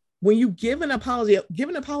like when you give an apology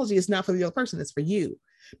is not for the other person, it's for you.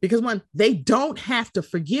 Because when they don't have to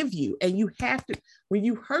forgive you, and you have to, when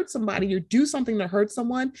you hurt somebody or do something to hurt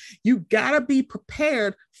someone, you gotta be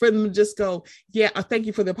prepared for them to just go, yeah, I thank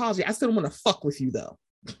you for the apology. I still don't want to fuck with you though.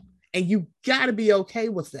 And you gotta be okay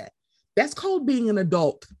with that. That's called being an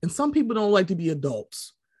adult. And some people don't like to be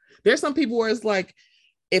adults. There's some people where it's like,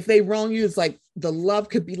 if they wrong you, it's like the love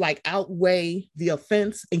could be like outweigh the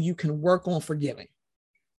offense and you can work on forgiving.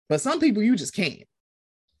 But some people you just can't.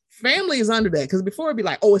 Family is under that, because before it'd be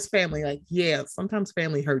like, oh, it's family. Like, yeah, sometimes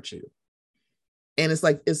family hurts you. And it's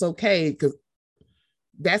like, it's okay, because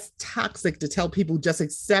that's toxic to tell people just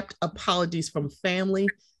accept apologies from family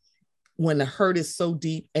when the hurt is so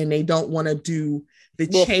deep and they don't want to do the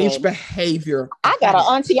change behavior. I got an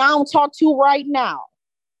auntie I don't talk to right now.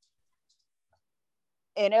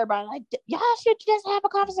 And everybody like, y'all should just have a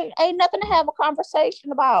conversation. Ain't nothing to have a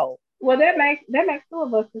conversation about. Well, that makes two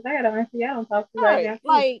of us, because I got an auntie I don't talk to right now.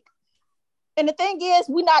 Like, and the thing is,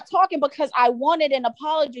 we're not talking because I wanted an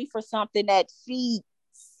apology for something that she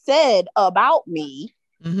said about me.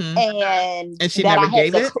 Mm-hmm. And she never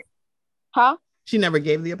gave it? Huh? She never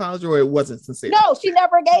gave the apology, or it wasn't sincere? No, she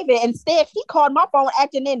never gave it. Instead, she called my phone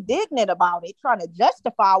acting indignant about it, trying to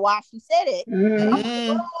justify why she said it. Mm-hmm. Like,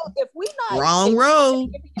 well, if we not wrong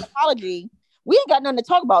road, give me an apology, we ain't got nothing to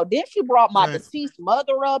talk about. Then she brought my deceased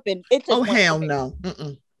mother up, and it just hell no.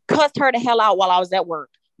 Mm-mm. Cussed her the hell out while I was at work.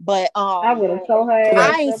 But I would have told her.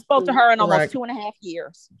 I ain't spoke to her in almost 2.5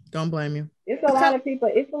 years. Don't blame you. It's a lot of people.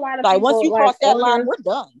 It's a lot of like people, once you cross that line, we're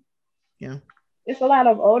done. Yeah. It's a lot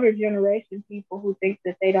of older generation people who think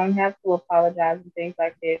that they don't have to apologize and things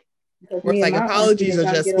like that. Or it's like apologies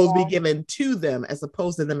are just supposed to be given to them as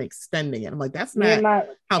opposed to them exending it. I'm like, that's not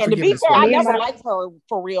how and to be fair, I never liked her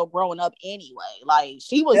for real growing up anyway. Like,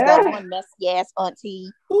 she was that one messy ass auntie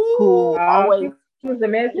who always. She was the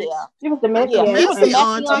messy. Yeah. She was the messy. Yeah, She was the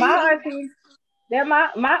messy my auntie. That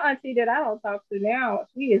my auntie that I don't talk to now,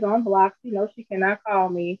 she is on block. She knows she cannot call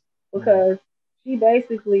me because she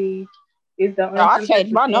basically is the auntie. I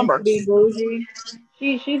changed my number. To be bougie.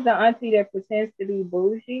 She's the auntie that pretends to be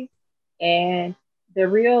bougie, and the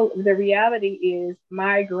reality is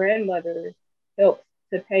my grandmother helped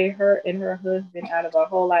to pay her and her husband out of a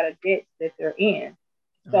whole lot of debt that they're in.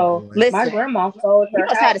 So my grandma sold her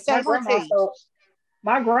house.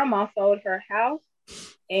 My grandma sold her house,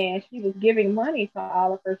 and she was giving money to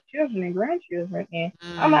all of her children and grandchildren. And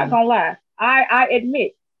I'm not gonna lie, I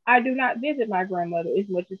admit I do not visit my grandmother as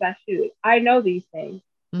much as I should. I know these things,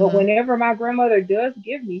 but whenever my grandmother does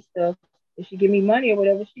give me stuff, if she give me money or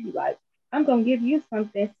whatever, she be like, "I'm gonna give you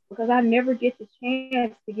something because I never get the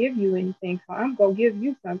chance to give you anything, so I'm gonna give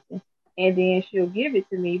you something." And then she'll give it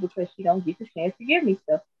to me because she don't get the chance to give me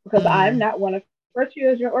stuff because I'm not one of her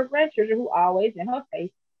children or grandchildren who always in her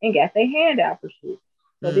face and got their hand out for shit.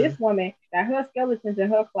 So this woman got her skeletons in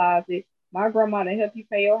her closet. My grandma to help you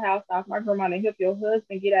pay your house off. My grandma to help your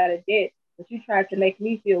husband get out of debt. But you tried to make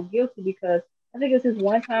me feel guilty because I think it was this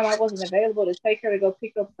one time I wasn't available to take her to go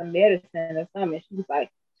pick up some medicine or something. She was like,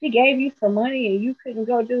 she gave you some money and you couldn't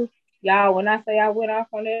go do. Y'all, when I say I went off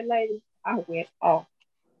on that lady, I went off.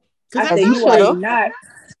 I said, you are not.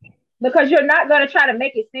 Because you're not going to try to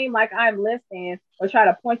make it seem like I'm less than or try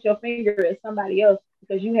to point your finger at somebody else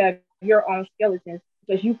because you have your own skeletons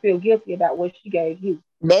because you feel guilty about what she gave you.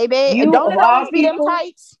 Baby, don't it always be them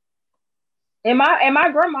tights? And my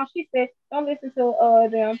grandma, she said, don't listen to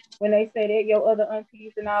them when they say that, your other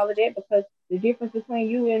aunties and all of that, because the difference between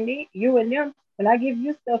you and them, when I give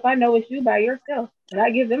you stuff, I know it's you by yourself. When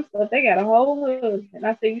I give them stuff, they got a whole husband.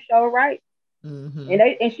 I said, you sure right. Mm-hmm.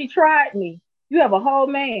 And she tried me. You have a whole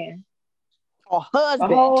man. A A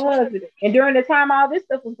husband. whole husband. And during the time all this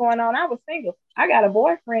stuff was going on, I was single. I got a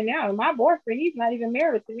boyfriend now, and my boyfriend, he's not even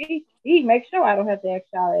married to me. He makes sure I don't have to ask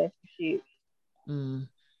y'all ass for shit. Mm.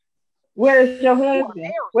 Where is your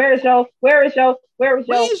husband? Where's your I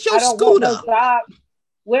don't want no scooter? job. That's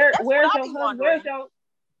what Where's I your be husband? wondering.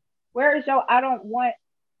 Where's your I don't want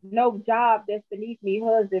no job that's beneath me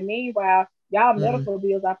husband. Meanwhile, y'all medical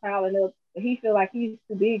bills are piling up. But he feel like he's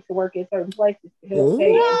too big to work at certain places to help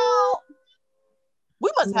pay him. Well, we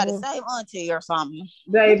must have the same auntie or something.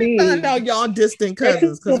 Let me find Baby. out y'all distant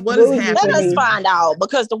cousins, because what is Bougie Let for us me. happening? find out,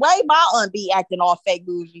 because the way my aunt be acting all fake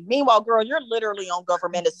bougie. Meanwhile, girl, you're literally on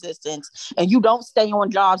government assistance and you don't stay on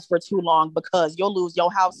jobs for too long because you'll lose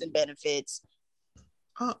your housing benefits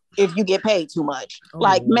if you get paid too much.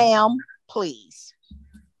 Like, ma'am, please.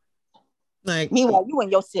 Like, meanwhile, you in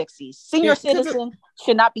your 60s. Senior citizen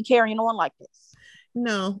should not be carrying on like this.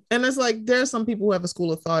 No. And it's like, there's some people who have a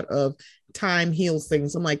school of thought of time heals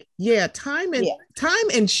things. I'm like, yeah, time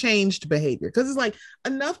and changed behavior. Because it's like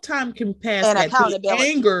enough time can pass and that accountability. The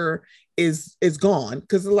anger is gone.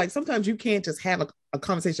 Because like sometimes you can't just have a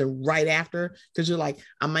conversation right after, because you're like,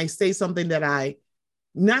 I might say something that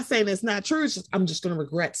not saying it's not true. It's just, I'm just going to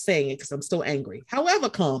regret saying it because I'm still angry. However,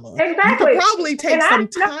 Exactly. you could probably take some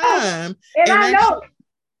time. And I know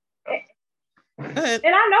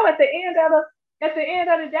at the end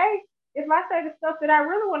of the day, if I say the stuff that I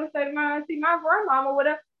really want to say to my auntie, my grandmama, or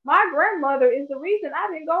whatever, my grandmother is the reason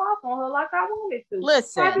I didn't go off on her like I wanted to. Listen,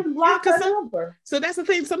 so I just blocked her number. So that's the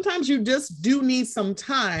thing. Sometimes you just do need some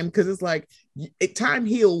time, because it's like time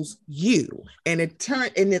heals you, and it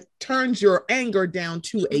turns your anger down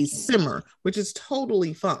to a simmer, which is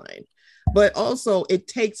totally fine. But also it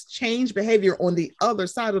takes change behavior on the other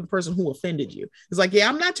side of the person who offended you. It's like, yeah,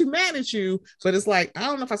 I'm not too mad at you, but it's like, I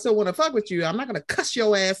don't know if I still want to fuck with you. I'm not going to cuss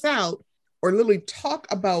your ass out or literally talk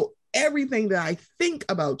about everything that I think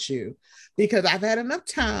about you, because I've had enough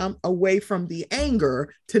time away from the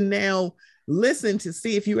anger to now listen to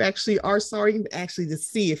see if you actually are sorry, and actually to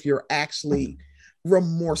see if you're actually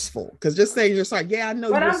remorseful. Because just saying you're sorry, yeah, I know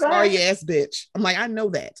you're a sorry ass bitch. I'm like, I know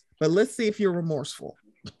that, but let's see if you're remorseful.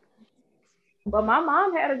 But my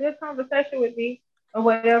mom had a good conversation with me or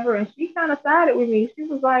whatever, and she kind of sided with me. She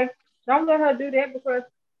was like, don't let her do that, because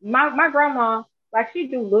my grandma, like, she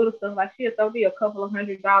do little stuff. Like, she'll throw me a couple of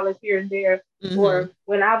 $100 here and there. Mm-hmm. Or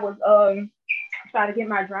when I was trying to get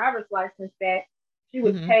my driver's license back, she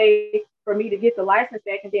would pay for me to get the license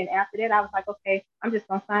back. And then after that, I was like, okay, I'm just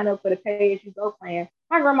going to sign up for the pay-as-you-go plan.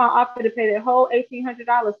 My grandma offered to pay that whole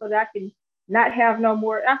 $1,800 so that I can not have no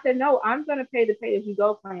more. I said, no, I'm going to pay the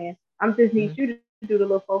pay-as-you-go plan. I just need you to do the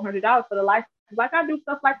little $400 for the license. Like, I do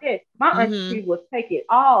stuff like that. My auntie would take it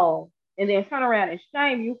all and then turn around and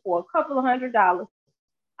shame you for a couple of $100.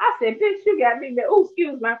 I said, bitch, you got me. Oh,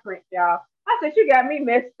 excuse my French, y'all. I said, you got me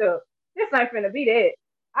messed up. This ain't finna be that.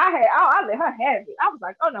 I let her have it. I was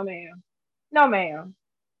like, oh, no, ma'am. No, ma'am.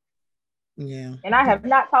 Yeah. And I have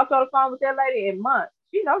not talked on the phone with that lady in months.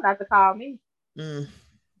 She knows not to call me.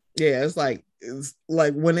 Yeah, it's like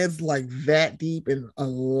when it's like that deep and a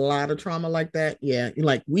lot of trauma like that. Yeah, you're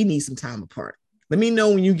like, we need some time apart. Let me know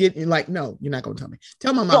when you get, like, no, you're not gonna tell me.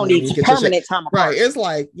 Tell my mom. You don't need permanent time apart. Right. It's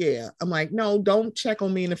like, yeah. I'm like, no, don't check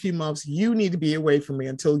on me in a few months. You need to be away from me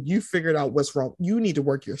until you figured out what's wrong. You need to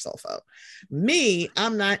work yourself out. Me,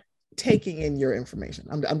 I'm not taking in your information.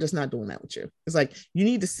 I'm just not doing that with you. It's like, you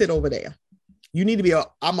need to sit over there. You need to be, I'm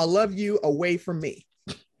gonna love you away from me.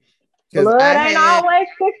 Blood ain't always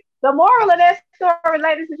thick. The moral of that story,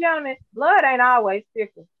 ladies and gentlemen, blood ain't always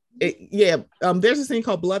thicker. There's this thing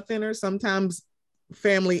called blood thinner. Sometimes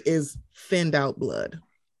family is thinned out blood.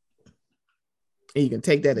 And you can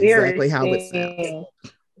take that exactly how it sounds.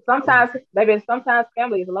 Sometimes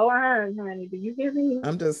family is lower iron, honey. Do you hear me?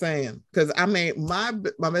 I'm just saying, because I mean, my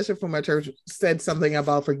bishop from my church said something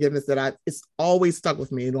about forgiveness that it's always stuck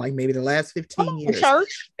with me, like maybe the last 15 years.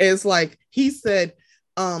 Church. It's like, he said,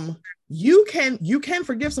 you can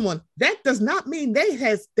forgive someone. That does not mean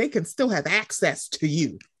they can still have access to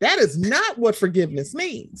you. That is not what forgiveness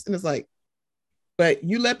means. And it's like, but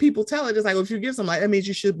you let people tell it. It's like, well, if you give someone, that means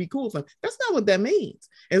you should be cool with them. That's not what that means.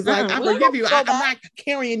 It's like, I forgive you. I'm not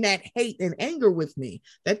carrying that hate and anger with me.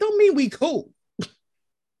 That don't mean we cool.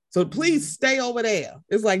 So please stay over there.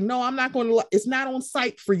 It's like, no, I'm not going to. It's not on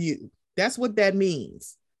site for you. That's what that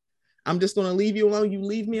means. I'm just going to leave you alone. You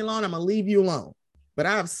leave me alone, I'm going to leave you alone. but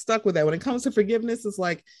I've stuck with that. When it comes to forgiveness, it's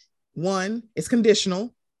like, one, it's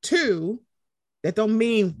conditional. Two, that don't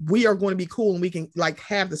mean we are going to be cool and we can like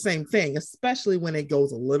have the same thing, especially when it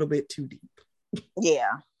goes a little bit too deep.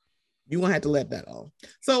 Yeah. You won't have to let that on.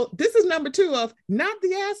 So this is number 2 of not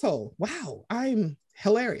the asshole. Wow, I'm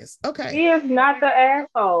hilarious. Okay. He is not the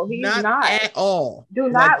asshole. He's not at all. Do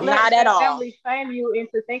Like, not let not at all. family shame you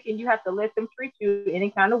into thinking you have to let them treat you any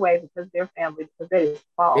kind of way because they're family, because that is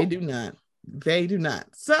false. They do not. They do not.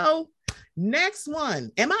 So next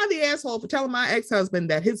one. Am I the asshole for telling my ex-husband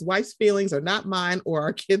that his wife's feelings are not mine or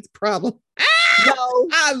our kids' problem? No,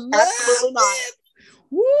 I love absolutely not. it.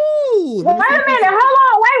 Woo! Wait a minute.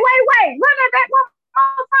 Hold on. Wait. Run that back one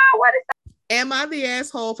more time. What is that? Am I the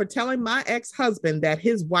asshole for telling my ex-husband that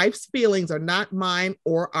his wife's feelings are not mine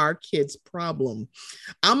or our kids' problem?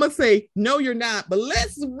 I'm going to say, no, you're not, but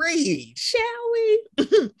let's read, shall we?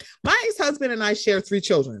 My ex-husband and I share 3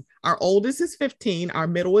 children. Our oldest is 15, our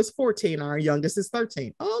middle is 14, our youngest is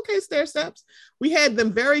 13. Okay, stair steps. We had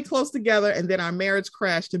them very close together, and then our marriage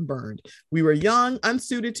crashed and burned. We were young,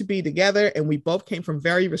 unsuited to be together, and we both came from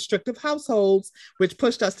very restrictive households, which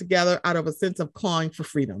pushed us together out of a sense of clawing for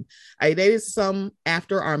freedom. I dated some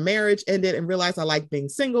after our marriage ended and realized I liked being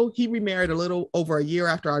single. He remarried a little over a year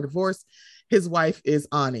after our divorce. His wife is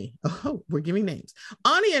Ani. Oh, we're giving names.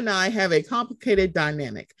 Ani and I have a complicated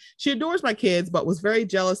dynamic. She adores my kids, but was very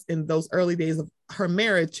jealous in those early days of her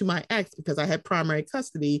marriage to my ex because I had primary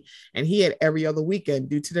custody and he had every other weekend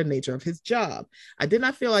due to the nature of his job. I did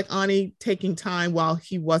not feel like Ani taking time while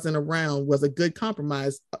he wasn't around was a good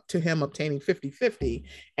compromise to him obtaining 50-50.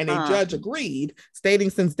 And a judge agreed, stating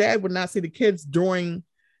since dad would not see the kids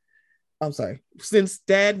since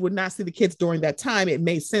dad would not see the kids during that time, it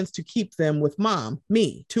made sense to keep them with mom,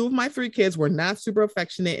 me. 2 of my 3 kids were not super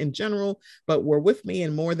affectionate in general, but were with me.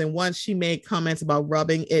 And more than once, she made comments about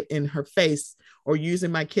rubbing it in her face or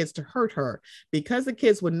using my kids to hurt her. Because the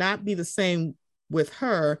kids would not be the same with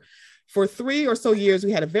her, for 3 or so years,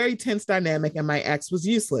 we had a very tense dynamic and my ex was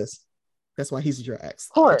useless. That's why he's your ex.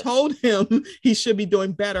 I told him he should be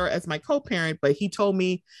doing better as my co-parent, but he told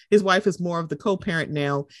me his wife is more of the co-parent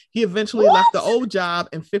now. He eventually left the old job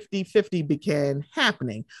and 50-50 began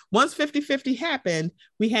happening. Once 50-50 happened,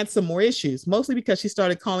 we had some more issues, mostly because she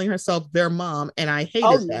started calling herself their mom, and I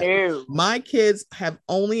hated that. No. My kids have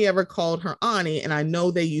only ever called her Ani, and I know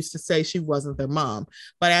they used to say she wasn't their mom,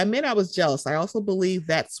 but I admit I was jealous. I also believe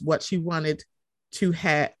that's what she wanted to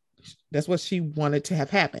have. That's what she wanted to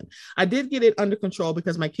have happen. I did get it under control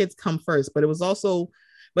because my kids come first, but it was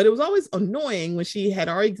always annoying when she had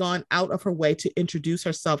already gone out of her way to introduce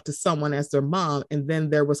herself to someone as their mom. And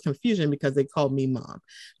then there was confusion because they called me mom.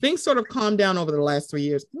 Things sort of calmed down over the last 3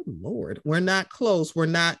 years. Good Lord, we're not close. We're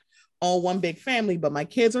not all one big family, but my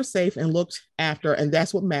kids are safe and looked after. And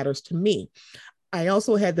that's what matters to me. I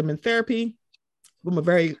also had them in therapy from a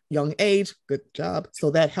very young age. Good job.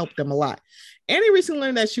 So that helped them a lot. Annie recently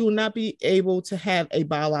learned that she will not be able to have a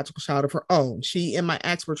biological child of her own. She and my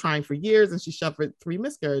ex were trying for years and she suffered 3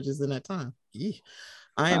 miscarriages in that time.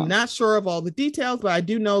 I am not sure of all the details, but I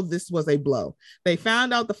do know this was a blow. They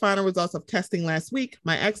found out the final results of testing last week.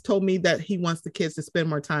 My ex told me that he wants the kids to spend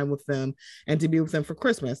more time with them and to be with them for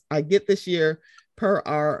Christmas. I get this year per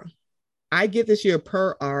our, I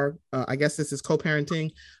guess this is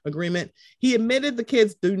co-parenting agreement. He admitted the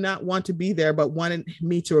kids do not want to be there, but wanted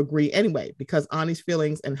me to agree anyway, because Ani's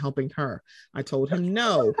feelings and helping her. I told him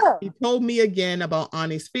no. He told me again about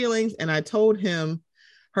Ani's feelings, and I told him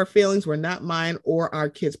her feelings were not mine or our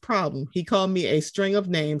kids' problem. He called me a string of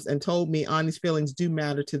names and told me Ani's feelings do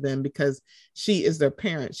matter to them because she is their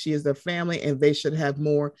parent. She is their family, and they should have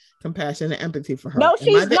more compassion and empathy for her. No,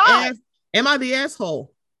 she's not. Am I the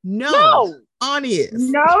asshole? No. Ani is.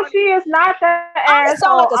 No, she is not the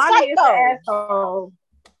asshole. Like Ani is the asshole.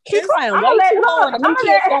 She's crying way too hard, and them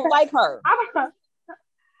kids don't like her. I'm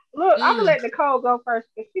gonna let Nicole go first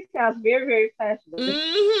because she sounds very, very passionate.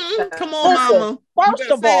 Mm-hmm. Come on, Mama. First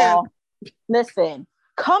of all, listen,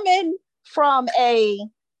 coming from a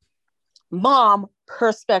mom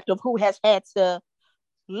perspective who has had to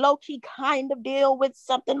low-key kind of deal with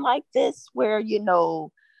something like this, where, you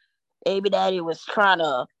know, baby daddy was trying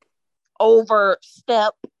to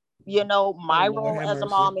overstep, you know, my role as a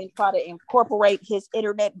mom and try to incorporate his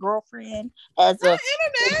internet girlfriend as a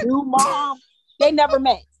new mom. They never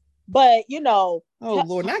met. But, you know, oh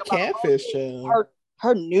Lord, not catfish.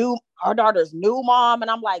 Her daughter's new mom, and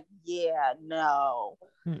I'm like, yeah, no.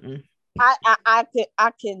 Mm-mm. I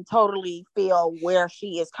can totally feel where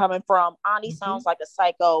she is coming from. Ani sounds like a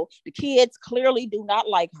psycho. The kids clearly do not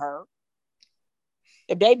like her.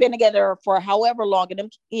 If they've been together for however long, and them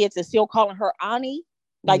kids are still calling her Ani,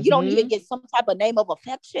 Like, you don't need to get some type of name of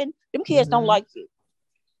affection. Them kids don't like you.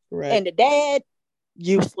 Right. And the dad,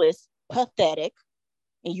 useless, pathetic,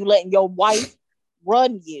 and you letting your wife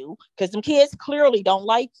run you because them kids clearly don't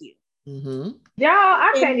like you. Y'all,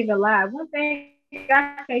 I can't even lie. One thing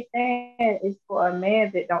I can't stand is for a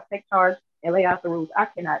man that don't take charge and lay out the rules. I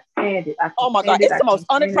cannot stand it. Oh my God, it's the most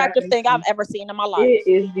unattractive thing I've ever seen in my life. It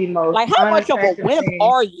is the most like, how much of a wimp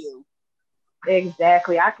are you?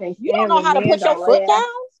 Exactly. I can't stand. You don't know how to put your foot down.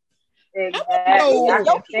 Exactly. I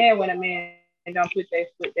can't stand when a man don't put their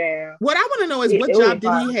foot down. What I want to know is what job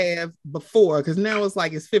did he have before? Because now it's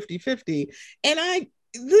like it's 50-50. And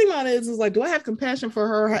the thing about it is like, do I have compassion for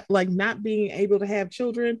her, like not being able to have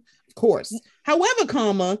children? Of course. However,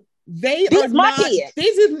 they are not.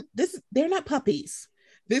 They're not puppies.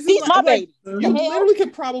 This is my baby. You literally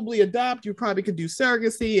could probably adopt. You probably could do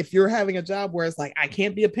surrogacy if you're having a job where it's like, I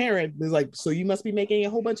can't be a parent. It's like, so you must be making a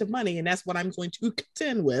whole bunch of money, and that's what I'm going to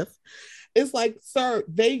contend with. It's like, sir,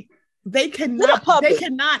 they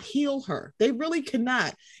cannot heal her. They really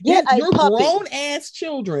cannot. Your grown ass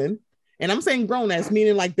children, and I'm saying grown ass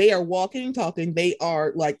meaning like they are walking, talking, they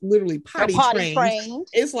are like literally potty trained.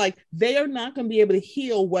 It's like they are not going to be able to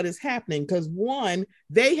heal what is happening because one,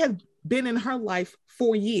 they have been in her life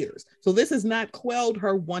for years. So this has not quelled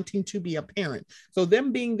her wanting to be a parent. So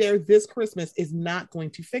them being there this Christmas is not going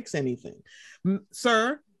to fix anything.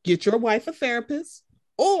 Sir, get your wife a therapist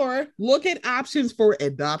or look at options for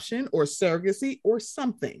adoption or surrogacy or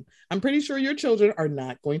something. I'm pretty sure your children are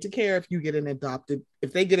not going to care if they get an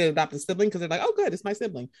adopted sibling because they're like, oh, good, it's my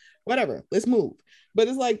sibling. Whatever, let's move. But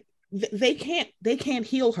it's like they can't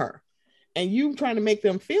heal her. And you trying to make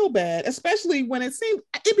them feel bad, especially when it seemed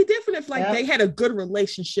it'd be different if they had a good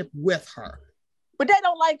relationship with her. But they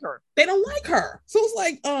don't like her. They don't like her. So it's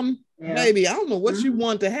like, baby, I don't know what you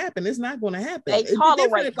want to happen. It's not going to happen. They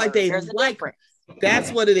tolerate her. Like they like her.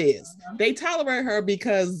 That's what it is. They tolerate her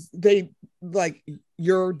because they like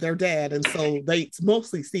you're their dad. And so they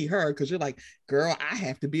mostly see her because you're like, girl, I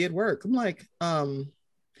have to be at work. I'm like,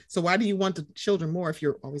 so why do you want the children more if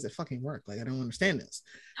you're always at fucking work? Like, I don't understand this.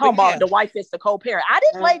 How about the wife is the co-parent? I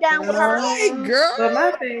didn't lay down with her. Hey, girl. But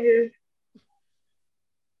my thing is...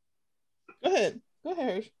 Go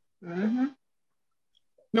ahead.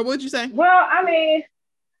 No, what'd you say? Well, I mean,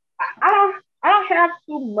 I don't have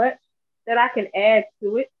too much that I can add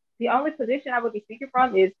to it. The only position I would be speaking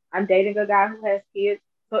from is I'm dating a guy who has kids.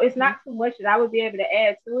 So it's not too much that I would be able to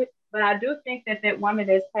add to it. But I do think that woman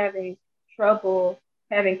that's having trouble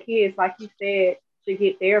having kids, like you said, should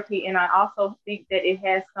get therapy. And I also think that it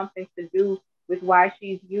has something to do with why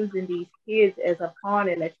she's using these kids as a pawn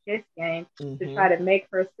in a chess game to try to make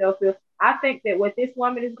herself feel. I think that what this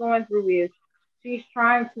woman is going through is she's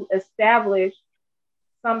trying to establish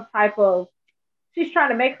some type of, she's trying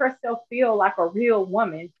to make herself feel like a real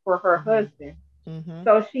woman for her husband.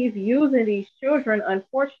 So she's using these children,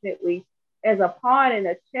 unfortunately, as a pawn in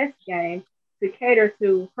a chess game to cater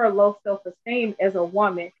to her low self-esteem as a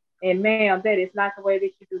woman. And ma'am, that is not the way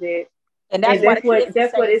that you do that. And that's what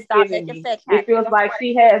it's giving me. It feels like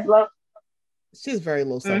she has low. She has very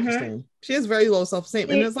low self-esteem. She has very low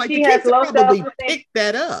self-esteem. And it's like the kids probably pick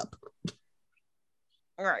that up.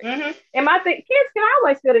 All right. And my thing, kids can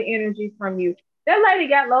always feel the energy from you. That lady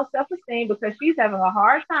got low self-esteem because she's having a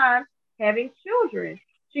hard time having children.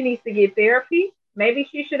 She needs to get therapy. Maybe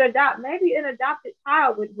she should adopt. Maybe an adopted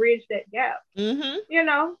child would bridge that gap. You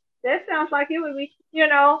know, that sounds like it would be, you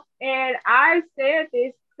know, and I said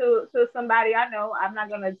this to somebody I know. I'm not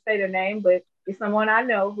going to say their name, but it's someone I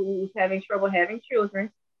know who's having trouble having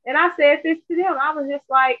children. And I said this to them. I was just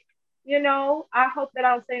like, you know, I hope that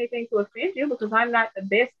I don't say anything to offend you because I'm not the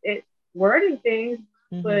best at wording things.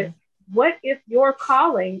 But what if your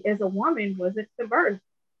calling as a woman wasn't to birth?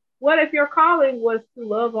 What if your calling was to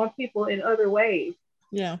love on people in other ways?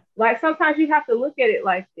 Yeah. Like sometimes you have to look at it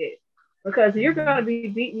like this because you're going to be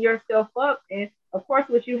beating yourself up. And of course,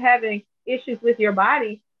 with you having issues with your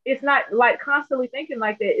body, it's not like constantly thinking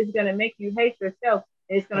like that is going to make you hate yourself.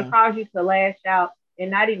 And it's going to cause you to lash out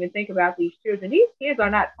and not even think about these children. These kids are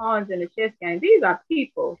not pawns in a chess game. These are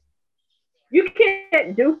people. You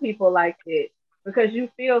can't do people like that because you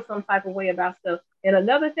feel some type of way about stuff. And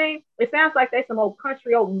another thing, it sounds like they some old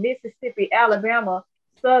country, old Mississippi, Alabama,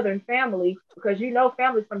 Southern family, because you know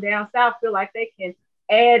families from down south feel like they can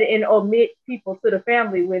add and omit people to the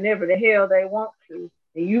family whenever the hell they want to.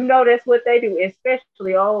 And you know that's what they do,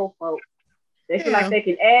 especially old folks. They feel like they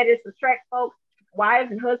can add and subtract folks,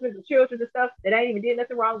 wives and husbands and children and stuff that ain't even did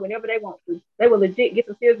nothing wrong whenever they want to. They will legit get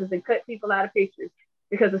some scissors and cut people out of pictures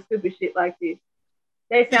because of stupid shit like this.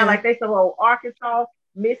 They sound like they some old Arkansas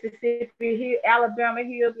Mississippi, Alabama,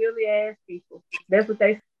 hillbilly ass people. That's what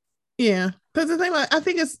they. Yeah, because the thing, I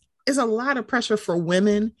think it's a lot of pressure for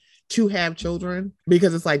women to have children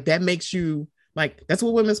because it's like that makes you like that's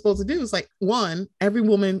what women are supposed to do. It's like one, every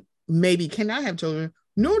woman maybe cannot have children,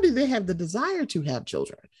 nor do they have the desire to have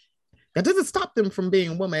children. That doesn't stop them from being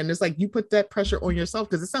a woman. And it's like you put that pressure on yourself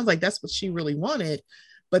because it sounds like that's what she really wanted,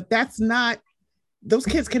 but that's not. Those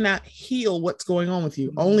kids cannot heal what's going on with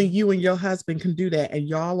you. Only you and your husband can do that, and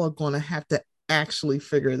y'all are going to have to actually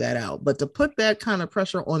figure that out. But to put that kind of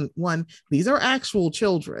pressure on one, these are actual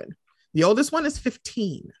children. The oldest one is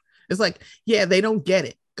 15. It's like, yeah, they don't get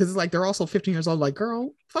it because it's like they're also 15 years old. Like,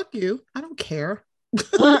 girl, fuck you. I don't care.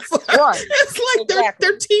 It's like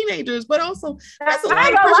they're teenagers, but also that's a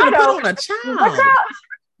lot of pressure to put on a child.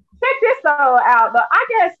 Check this out, though. I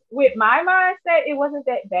guess with my mindset, it wasn't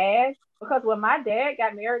that bad because when my dad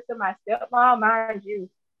got married to my stepmom, mind you,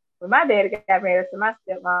 when my dad got married to my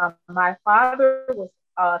stepmom, my father was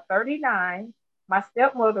 39, my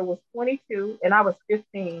stepmother was 22, and I was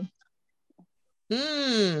 15.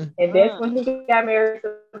 And that's when he got married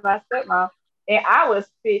to my stepmom, and I was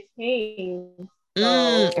 15.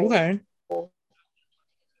 Okay.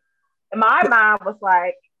 My mom was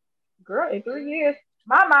like, girl, in 3 years.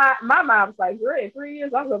 My mom was like, girl, in 3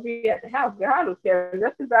 years, I'm gonna be at the house. Girl, I don't care.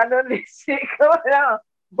 That's about none of this shit going on.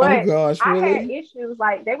 But I had issues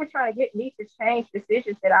like they were trying to get me to change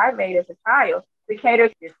decisions that I made as a child to cater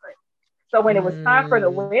to different. So when it was time for the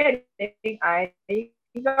wedding, I ain't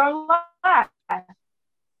gonna lie.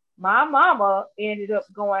 My mama ended up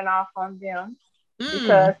going off on them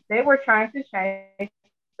because they were trying to change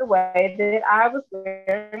the way that I was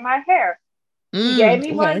wearing my hair. He gave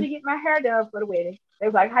me money to get my hair done for the wedding. They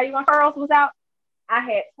was like, how you want curls was out? I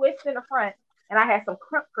had twists in the front and I had some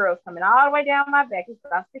crimp curls coming all the way down my back. It was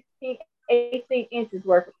about 16, 18 inches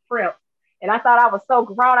worth of crimp. And I thought I was so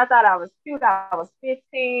grown. I thought I was cute. I was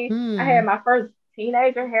 15. I had my first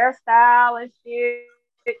teenager hairstyle and shit.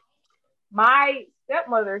 My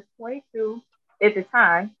stepmother is 22 at the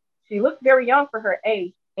time. She looked very young for her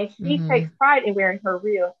age. And she takes pride in wearing her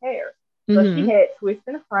real hair. So she had twists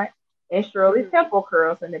in the front and Shirley Temple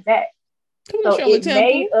curls in the back. So it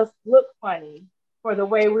made us look funny for the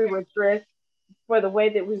way we were dressed, for the way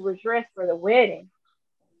that we were dressed for the wedding.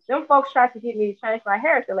 Them folks tried to get me to change my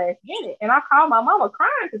hair at the last minute. And I called my mama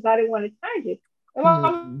crying because I didn't want to change it. And my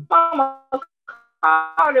mama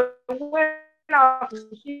called and went off.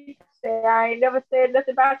 And she said, I ain't never said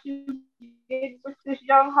nothing about you with this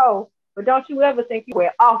young hoe. But don't you ever think you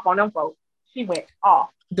went off on them folks. She went off.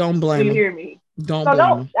 Don't blame you hear me? Don't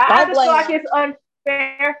blame I just feel like it's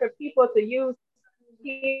unfair for people to use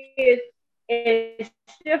kids and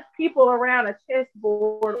shift people around a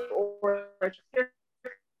chessboard or a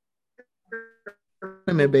Wait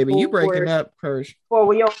a minute, baby. You breaking up, Kirsch.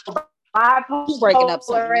 For your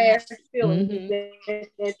bipolar ass feelings at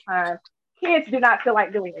that time. Kids do not feel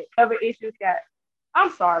like doing it. Other issues got.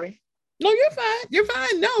 I'm sorry. No, you're fine. You're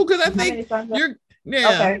fine. No, because I think you're. Yeah,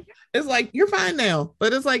 okay. It's like you're fine now,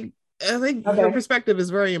 but it's like I think your perspective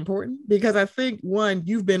is very important because I think one,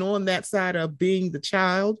 you've been on that side of being the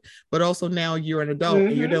child, but also now you're an adult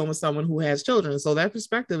and you're dealing with someone who has children. So that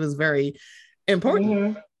perspective is very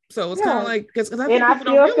important. So it's kind of like because I think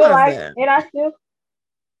people don't realize that. And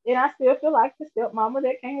I still feel like the stepmama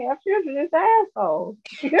that can't have children is an asshole.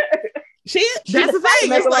 That's the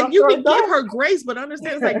thing. It's like you can give her grace, but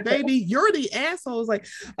understand it's like, baby, you're the asshole. It's like,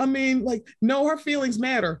 I mean, like, no, her feelings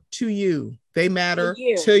matter to you. They matter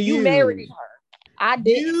to you. You married her. I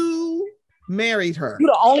did. You married her.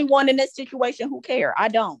 You're the only one in this situation who care. I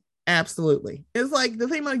don't. Absolutely. It's like the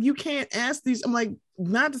thing like you can't ask these. I'm like,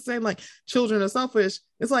 not to say like children are selfish.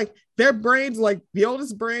 It's like their brains, like the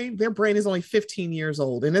oldest brain, their brain is only 15 years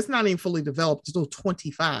old and it's not even fully developed until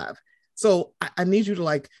 25. So I need you to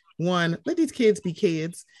like, one, let these kids be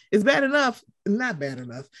kids. It's bad enough, not bad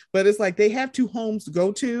enough, but it's like they have two homes to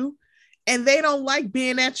go to and they don't like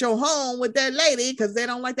being at your home with that lady because they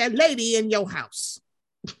don't like that lady in your house.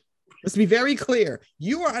 Let's be very clear.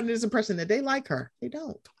 You are under this impression that they like her. They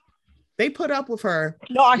don't. They put up with her.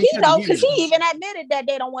 No, he knows because he even admitted that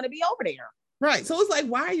they don't want to be over there. Right. So it's like,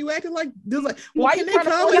 why are you acting like this? Like, well, why can they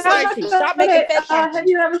come? It's like, stop making have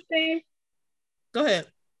you ever seen? Go ahead.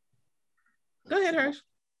 Go ahead, Hirsch.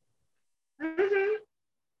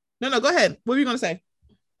 No, go ahead. What were you going to say?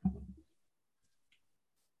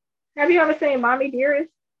 Have you ever seen Mommy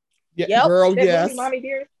Dearest? Yeah, girl, yes. Movie, Mommy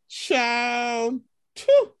Dearest? Child.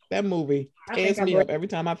 That movie tears me up every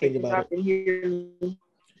time I think about it.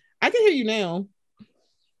 I can hear you now.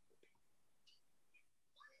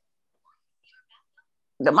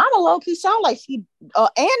 The mama low-key sound like she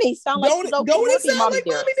Annie sound like she low-key don't would it be sound Mommy like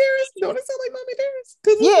Dearest. Mommy Dearest? Don't it sound like Mommy Dearest?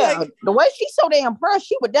 Because Yeah, like, the way she's so damn pressed,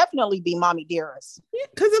 she would definitely be Mommy Dearest.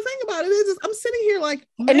 because the thing about it is I'm sitting here like,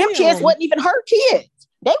 and them kids wasn't even her kids.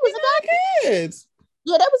 They was adopted. Kids.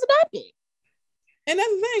 Yeah, they was adopted. And that's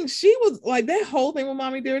the thing. She was like, that whole thing with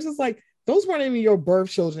Mommy Dearest is like, those weren't even your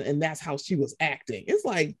birth children, and that's how she was acting. It's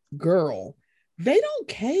like, girl, they don't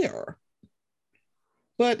care.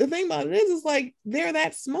 But the thing about it is like, they're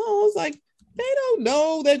that small. It's like, they don't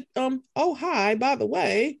know that, oh, hi, by the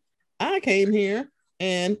way, I came here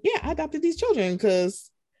and yeah, I adopted these children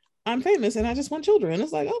because I'm famous and I just want children.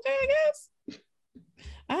 It's like, okay, I guess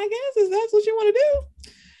if that's what you want to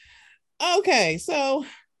do. Okay, so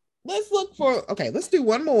let's do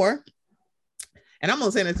one more. And I'm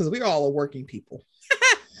gonna say this because we all are working people.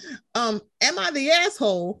 Am I the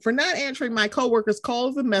asshole for not answering my coworkers'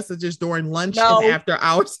 calls and messages during lunch and after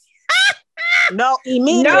hours? No,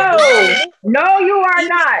 immediately. No, you are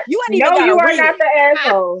not. You ain't even you are not the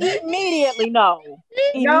asshole. Immediately, no.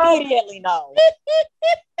 Immediately, no.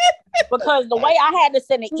 Because the way I had to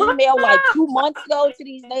send an email like 2 months ago to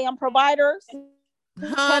these damn providers,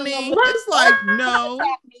 honey, it's like no.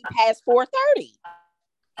 Past 4:30.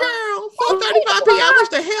 Girl, 4:35 p.m. I wish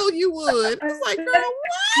the hell you would. It's like, girl,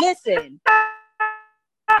 what? Listen.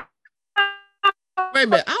 Wait a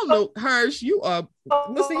minute. I don't know, Hirsch. You are.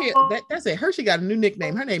 Listen here. That's it. Hershey got a new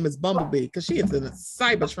nickname. Her name is Bumblebee because she is in a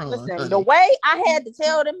Cybertron. Listen, the way I had to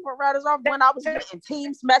tell them providers off when I was getting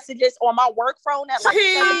Teams messages on my work phone at like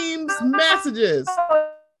Teams messages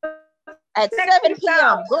at 7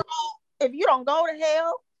 p.m. Girl, if you don't go to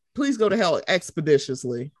hell, please go to hell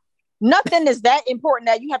expeditiously. Nothing is that important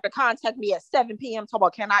that you have to contact me at 7 p.m. Talk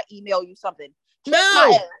about, can I email you something?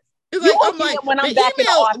 No. It's like, I'm like, when I'm back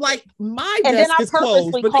email, like my desk is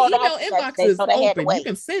closed, but the email inbox is open. You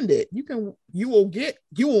can send it. You will get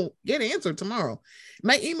answered tomorrow.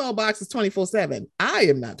 My email box is 24/7. I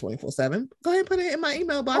am not 24/7. Go ahead and put it in my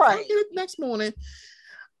email box. Right. I'll get it next morning.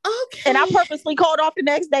 Okay. And I purposely called off the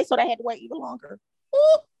next day so they had to wait even longer.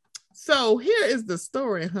 Ooh. So here is the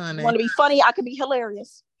story, honey. Want to be funny? I could be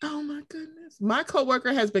hilarious. Oh my goodness. My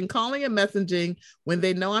coworker has been calling and messaging when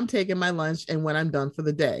they know I'm taking my lunch and when I'm done for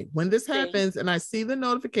the day. When this happens and I see the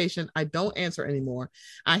notification, I don't answer anymore.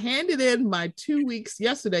 I handed in my 2 weeks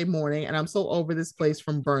yesterday morning and I'm so over this place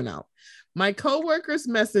from burnout. My coworkers'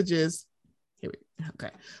 messages,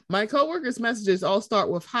 my coworkers' messages all start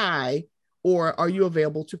with hi, or are you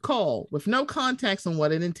available to call, with no context on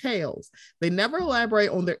what it entails. They never elaborate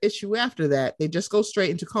on their issue after that. They just go straight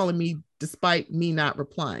into calling me despite me not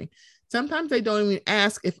replying. Sometimes they don't even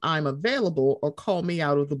ask if I'm available or call me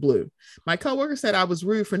out of the blue. My coworker said I was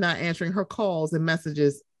rude for not answering her calls and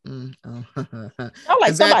messages. I'm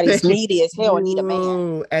like somebody's needy as hell and need a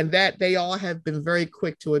man. And that they all have been very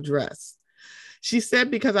quick to address. She said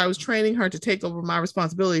because I was training her to take over my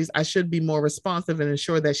responsibilities, I should be more responsive and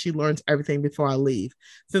ensure that she learns everything before I leave.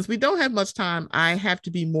 Since we don't have much time, I have to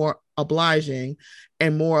be more obliging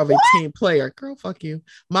and more of a team player. Girl, fuck you.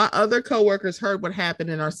 My other coworkers heard what happened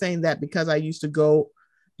and are saying that because I used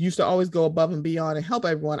to always go above and beyond and help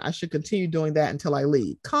everyone, I should continue doing that until I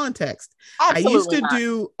leave. Context. Absolutely I used to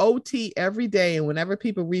do OT every day, and whenever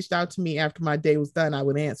people reached out to me after my day was done, I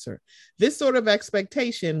would answer. This sort of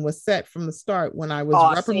expectation was set from the start when I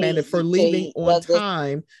was reprimanded for leaving on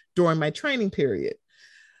time during my training period.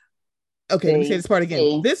 Okay, let me say this part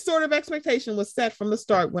again. This sort of expectation was set from the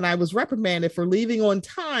start when I was reprimanded for leaving on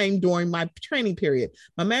time during my training period.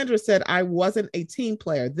 My manager said I wasn't a team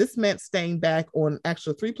player. This meant staying back on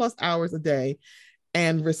extra 3+ hours a day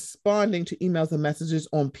and responding to emails and messages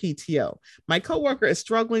on PTO. My coworker is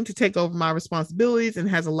struggling to take over my responsibilities and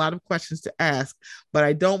has a lot of questions to ask, but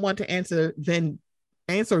I don't want to answer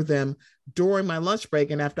them during my lunch break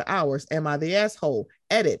and after hours. Am I the asshole?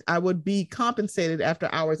 Edit. I would be compensated after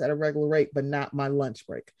hours at a regular rate, but not my lunch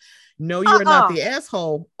break. No, you're not the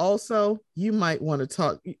asshole. Also, you might want to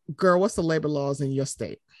talk. Girl, what's the labor laws in your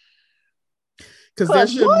state? Because there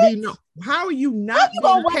should be no. How are you not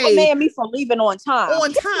being paid? Recommend me for leaving on time?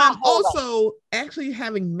 On time. Also, actually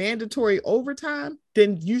having mandatory overtime,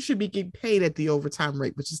 then you should be getting paid at the overtime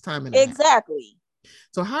rate, which is time and a half. Exactly.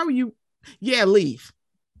 So how are you? Yeah, leave.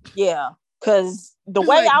 Yeah, because the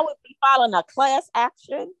way I would be filing a class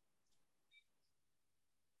action.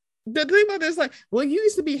 The thing about this, like, well, you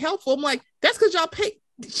used to be helpful. I'm like, that's because y'all paid.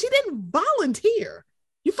 She didn't volunteer.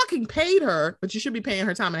 You fucking paid her, but you should be paying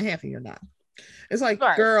her time and a half, and you're not. It's like,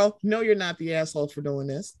 girl, no, you're not the asshole for doing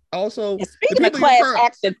this. Also, speaking of class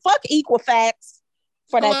action, fuck Equifax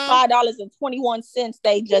for that $5.21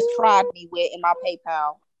 they just tried me with in my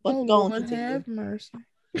PayPal. But Lord have mercy.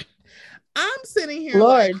 I'm sitting here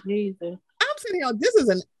Lord Jesus. I'm sitting here, this is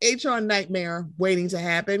an HR nightmare waiting to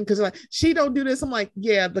happen because like she don't do this. I'm like,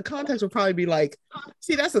 yeah, the context would probably be like,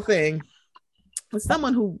 see, that's the thing. As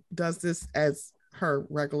someone who does this as her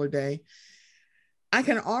regular day, I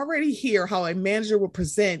can already hear how a manager would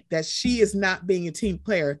present that she is not being a team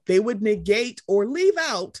player. They would negate or leave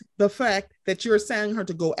out the fact that you're assigning her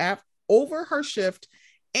to go over her shift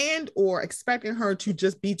and or expecting her to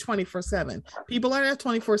just be 24/7. People are at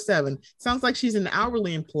 24/7. Sounds like she's an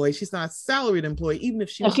hourly employee. She's not a salaried employee. Even if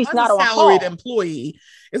she was a salaried employee,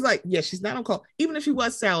 it's like, yeah, she's not on call. Even if she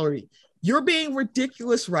was salaried, you're being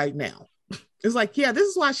ridiculous right now. It's like, yeah, this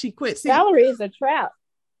is why she quit. See, salary is a trap.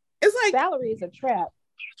 It's like salary is a trap.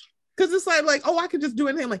 Because it's like, oh, I could just do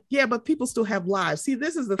anything. Like, yeah, but people still have lives. See,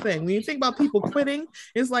 this is the thing. When you think about people quitting,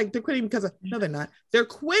 it's like they're quitting because of, no, they're not. They're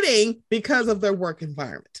quitting because of their work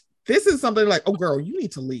environment. This is something like, oh, girl, you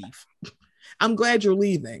need to leave. I'm glad you're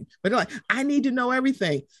leaving. But they're like, I need to know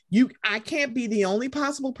everything. I can't be the only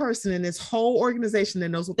possible person in this whole organization that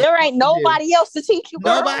knows what there ain't nobody else to teach you,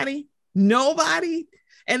 girl. Nobody.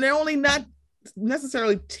 And they're only not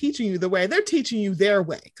necessarily teaching you the way, they're teaching you their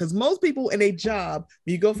way, because most people in a job,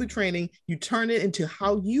 when you go through training, you turn it into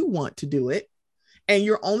how you want to do it, and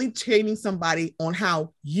you're only training somebody on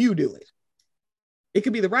how you do it. It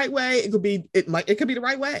could be the right way, it could be the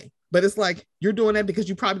right way, but it's like you're doing that because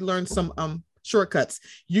you probably learned some shortcuts.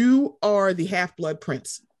 You are the half-blood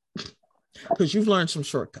prince because you've learned some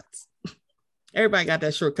shortcuts. Everybody got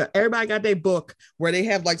that shortcut. Everybody got their book where they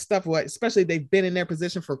have like stuff, especially they've been in their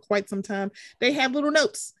position for quite some time. They have little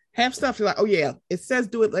notes, have stuff. You're like, oh yeah, it says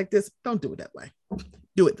do it like this. Don't do it that way.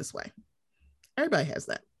 Do it this way. Everybody has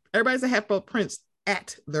that. Everybody's a half-blood prince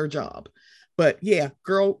at their job. But yeah,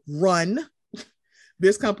 girl, run.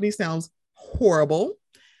 This company sounds horrible.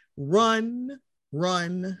 Run.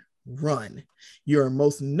 You're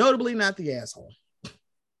most notably not the asshole.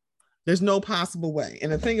 There's no possible way.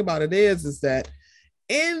 And the thing about it is that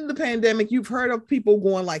in the pandemic, you've heard of people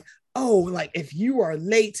going like, oh, like if you are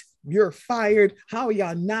late, you're fired. How are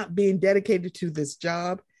y'all not being dedicated to this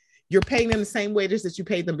job? You're paying them the same wages that you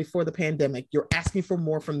paid them before the pandemic. You're asking for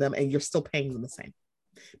more from them and you're still paying them the same.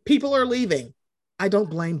 People are leaving. I don't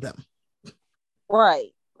blame them. Right.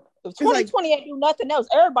 If 2020 ain't do nothing else,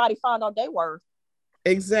 everybody found out they were.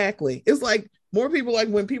 Exactly. It's like more people, like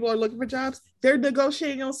when people are looking for jobs, they're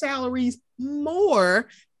negotiating on salaries more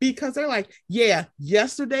because they're like, yeah,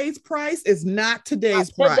 yesterday's price is not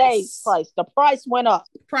today's price. The price went up.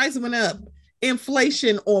 Price went up.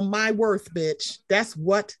 Inflation on my worth, bitch. That's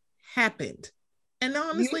what happened. And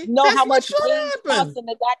honestly, you know how much things cost in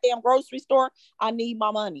the goddamn grocery store? I need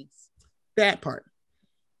my money. That part.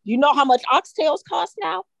 You know how much oxtails cost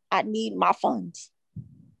now? I need my funds.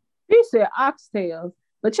 He said oxtails.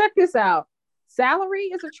 But check this out. Salary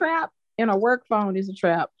is a trap and a work phone is a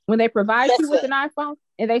trap. When they provide you with an iPhone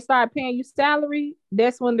and they start paying you salary,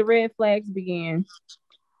 that's when the red flags begin.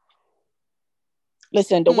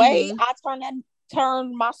 Listen, the way I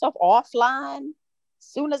turn myself offline as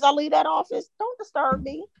soon as I leave that office, don't disturb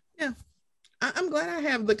me. Yeah. I'm glad I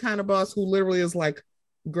have the kind of boss who literally is like,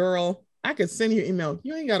 girl, I could send you an email.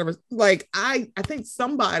 You ain't got to like. I think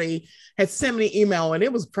somebody had sent me an email, and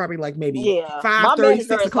it was probably like maybe 5:30,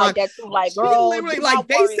 6 o'clock. Like, girl, literally, like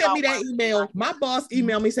they sent me that email. My boss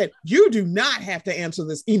emailed me, said, "You do not have to answer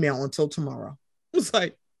this email until tomorrow." I was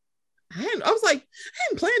like, I hadn't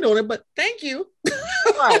planned on it, but thank you.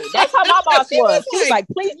 Right, that's how my boss was. She was like,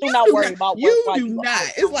 "Please do not worry about work." You do not.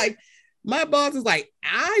 It's like. My boss is like,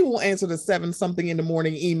 I will answer the 7-something in the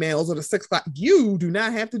morning emails or the 6 o'clock. You do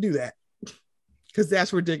not have to do that. Because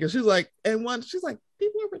that's ridiculous. She's like, she's like,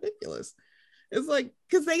 people are ridiculous. It's like,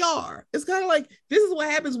 because they are. It's kind of like, this is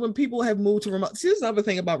what happens when people have moved to remote. See, this is the other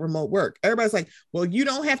thing about remote work. Everybody's like, well, you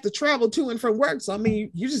don't have to travel to and from work. So, I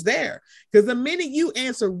mean, you're just there. Because the minute you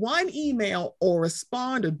answer one email or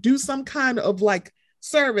respond or do some kind of like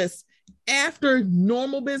service after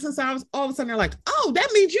normal business hours, all of a sudden they're like, oh,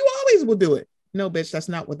 that means you always will do it. No, bitch, that's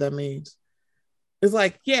not what that means. It's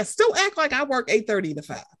like, yeah, still act like I work 8:30 to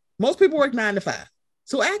 5. Most people work 9 to 5.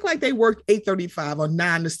 So act like they work 8:30 to 5 or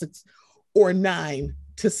 9 to 6 or 9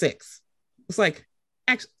 to 6. It's like,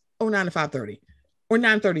 or 9 to 5:30 or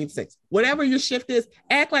 9:30 to 6. Whatever your shift is,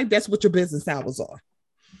 act like that's what your business hours are.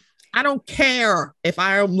 I don't care if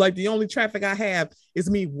I am like the only traffic I have is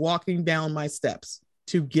me walking down my steps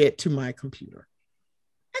to get to my computer.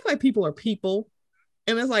 Act like people are people.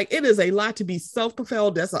 And it's like, it is a lot to be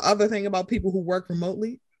self-propelled. That's the other thing about people who work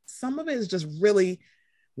remotely. Some of it is just really,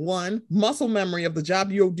 one, muscle memory of the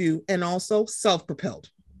job you'll do, and also self-propelled.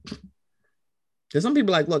 Because some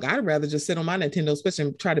people are like, look, I'd rather just sit on my Nintendo Switch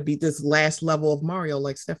and try to beat this last level of Mario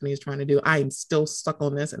like Stephanie is trying to do. I am still stuck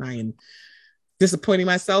on this and I am disappointing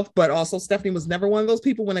myself. But also, Stephanie was never one of those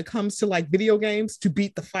people when it comes to like video games to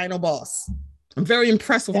beat the final boss. I'm very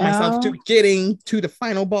impressed with myself to getting to the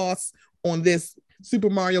final boss on this Super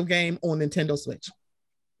Mario game on Nintendo Switch.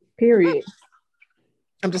 Period.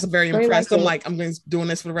 I'm just very impressed. I'm like, I'm doing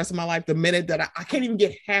this for the rest of my life. The minute that I can't even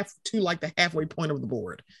get half to like the halfway point of the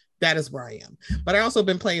board. That is where I am. But I also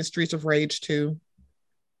been playing Streets of Rage too.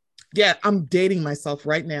 Yeah, I'm dating myself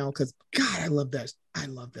right now because God, I love that. I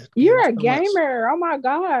love that. You're a gamer. Oh my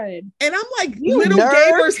God. And I'm like little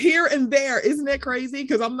gamers here and there. Isn't that crazy?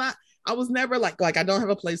 Because I was never like I don't have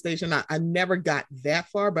a PlayStation. I never got that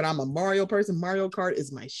far, but I'm a Mario person. Mario Kart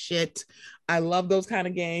is my shit. I love those kind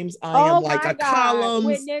of games. I am like a column.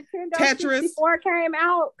 When Nintendo Tetris 64 came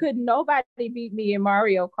out, could nobody beat me in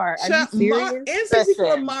Mario Kart? Are you serious?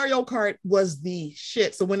 N64 Mario Kart was the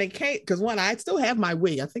shit. So when it came, because I still have my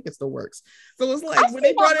Wii. I think it still works. So it's like when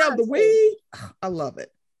they brought out the Wii, I love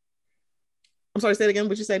it. I'm sorry, say it again.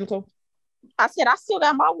 What you say, Nicole? I said I still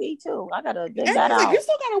got my Wii too. I gotta get that out. Like, you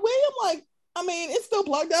still got a Wii? I'm like, I mean, it's still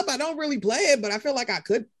plugged up. I don't really play it, but I feel like I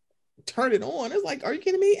could turn it on. It's like, are you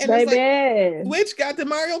kidding me? And it's like, Switch got the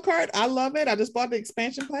Mario Kart. I love it. I just bought the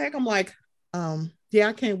expansion pack. I'm like, yeah,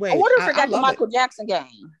 I can't wait. I wonder if it got the Michael Jackson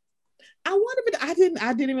game. I wonder if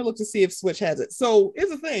I didn't even look to see if Switch has it. So here's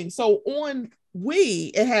the thing. So on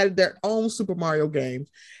Wii, it had their own Super Mario game.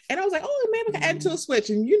 And I was like, oh, maybe I can add it to a Switch.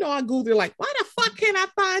 And I Googled like, why the fuck can't I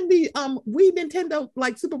find the Wii Nintendo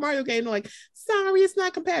like Super Mario game? They're like, sorry, it's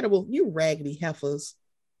not compatible. You raggedy heifers.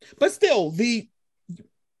 But still,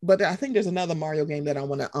 but I think there's another Mario game that I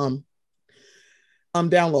want to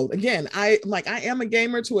download. Again, I am a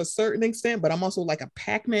gamer to a certain extent, but I'm also like a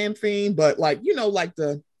Pac-Man fiend. But like, like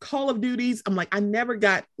the Call of Duties, I'm like, I never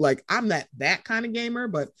got like, I'm not that kind of gamer,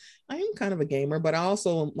 but I am kind of a gamer. But I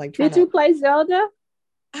also like Did you play Zelda?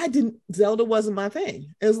 I didn't. Zelda wasn't my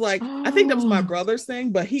thing. It was like, I think that was my brother's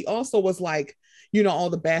thing, but he also was like, all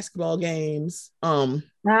the basketball games. No,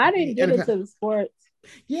 I didn't get into the sports.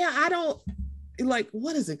 Yeah, I don't like,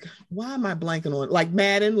 what is it? Why am I blanking on it? Like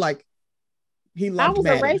Madden, like he loved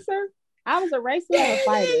Madden. I was a racer and a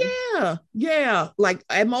fighter. Yeah. Like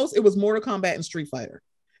at most it was Mortal Kombat and Street Fighter.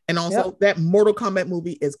 And also that Mortal Kombat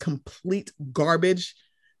movie is complete garbage.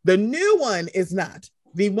 The new one is not.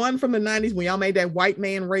 The one from the 90s when y'all made that white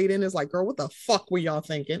man Raiden is like, girl, what the fuck were y'all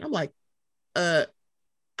thinking? I'm like, I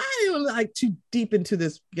am like too deep into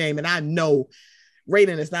this game. And I know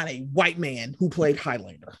Raiden is not a white man who played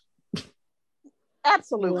Highlander.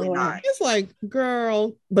 Absolutely not. It's like,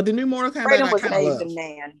 girl, but the new Mortal Kombat Raiden was an Asian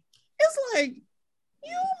man. It's like,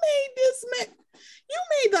 you made this man, you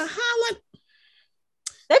made the Highlander.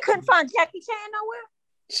 They couldn't find Jackie Chan nowhere.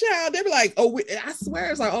 Child, they were like, I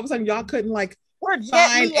swear, it's like all of a sudden y'all couldn't like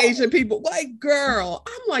find Asian people. Like, girl,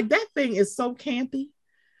 I'm like, that thing is so campy.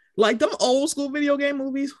 Like them old school video game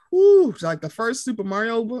movies. Whoo, like the first Super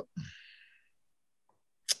Mario book.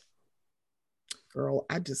 Girl,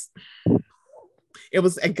 it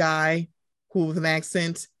was a guy who with an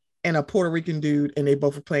accent and a Puerto Rican dude, and they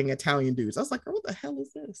both were playing Italian dudes. I was like, what the hell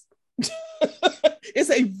is this? It's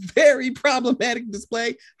a very problematic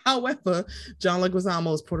display. However, John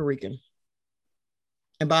Leguizamo is Puerto Rican.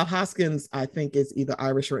 And Bob Hoskins, I think, is either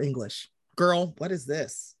Irish or English. Girl, what is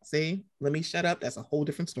this? See, let me shut up. That's a whole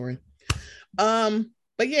different story. But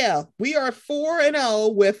yeah, we are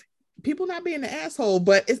 4-0 with people not being an asshole.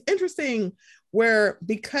 But it's interesting where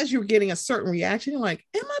because you're getting a certain reaction, you're like,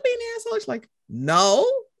 am I being an asshole? It's like, no.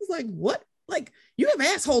 It's like, what? Like, you have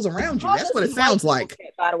assholes around you. That's what it sounds like.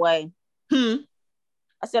 Shit, by the way.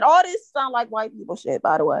 I said, all this sound like white people shit,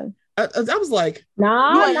 by the way. I was like,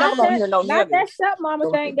 not that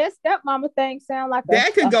stepmama thing. That stepmama thing sound like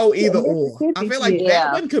that could go either or. I feel like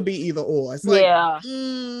that one could be either or. It's like,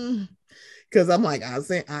 because I'm like,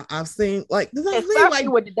 I've seen like, especially like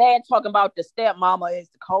with the dad talking about the stepmama is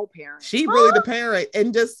the co-parent. She really the parent,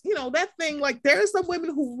 and just that thing. Like, there are some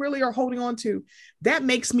women who really are holding on to that.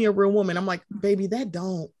 Makes me a real woman. I'm like, baby, that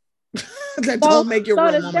don't don't make you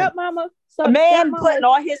a real woman. Stepmama. So a man putting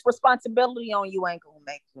all his responsibility on you ain't gonna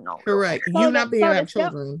make correct. You not being have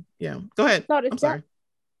children. Yeah, go ahead. I'm sorry.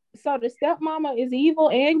 So the stepmama is evil,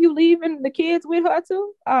 and you leaving the kids with her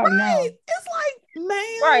too? Oh no! It's like,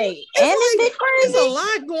 man, right? And it's crazy. There's a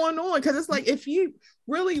lot going on because it's like if you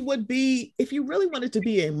really wanted to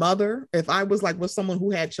be a mother, if I was like with someone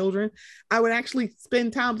who had children, I would actually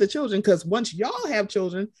spend time with the children because once y'all have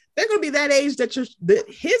children, they're gonna be that age that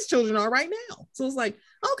his children are right now. So it's like,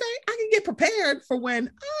 okay, I can get prepared for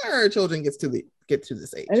when our children get to get to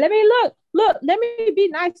this age. And let me look, let me be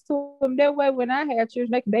nice to them. That way, when I have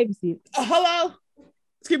children, they can babysit. Hello.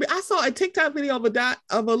 Excuse me. I saw a TikTok video of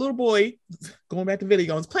a little boy, going back to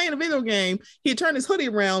video games, playing a video game. He had turned his hoodie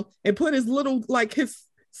around and put his little, like his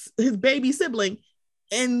baby sibling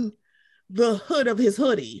in the hood of his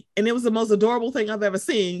hoodie. And it was the most adorable thing I've ever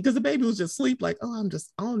seen, because the baby was just asleep, like, oh, I'm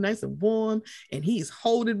just all nice and warm. And he's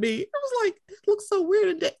holding me. It was like, it looks so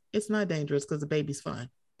weird. It's not dangerous because the baby's fine.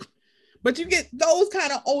 But you get those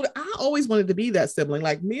kind of older. I always wanted to be that sibling.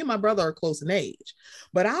 Like, me and my brother are close in age,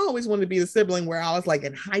 but I always wanted to be the sibling where I was like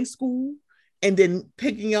in high school and then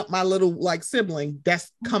picking up my little like sibling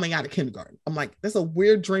that's coming out of kindergarten. I'm like, that's a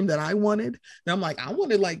weird dream that I wanted. And I'm like, I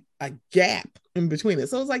wanted like a gap in between it.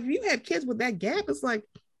 So it's like, if you have kids with that gap, it's like,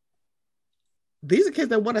 these are kids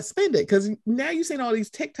that want to spend it, because now you've seen all these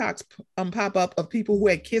TikToks pop up of people who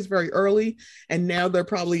had kids very early, and now they're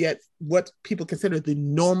probably at what people consider the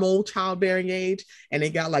normal childbearing age, and they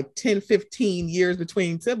got like 10, 15 years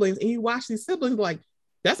between siblings, and you watch these siblings like,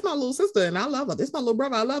 that's my little sister and I love her. This is my little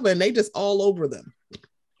brother, I love her, and they just all over them.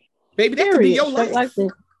 Baby, that could be your life. Like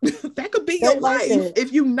that could be your life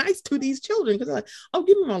if you're nice to these children, because they're like, oh,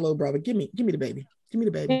 give me my little brother, give me the baby, give me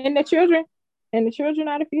the baby. And the children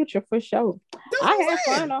are the future for sure. I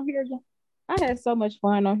had fun on here. I had so much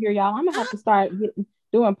fun on here, y'all. I'm gonna have to start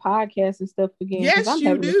doing podcasts and stuff again, because I'm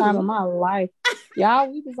having the time of my life. Y'all,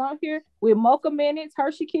 we was on here with Mocha Minutes,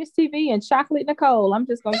 Hershey Kiss TV, and Chocolate Nicole. I'm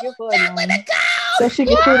just gonna give her a name so she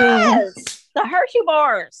can put in the Hershey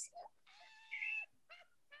bars.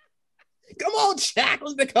 Come on,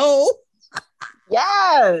 Chocolate Nicole.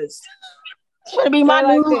 Yes. It's gonna be my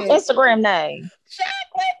new Instagram name.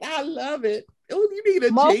 Chocolate. I love it. Oh, you need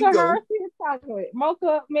a Mocha jingle. Hershey and Chocolate.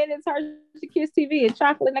 Mocha Minutes, Hershey Kiss TV, and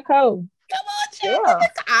Chocolate Nicole. Come on,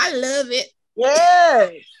 Chocolate. Yeah. I love it.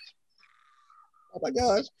 Yes. Oh my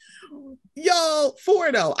gosh. Yo,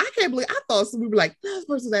 4-0. I can't believe, I thought we'd be like, this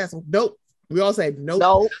person's asshole. Nope. We all say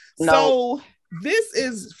nope. So this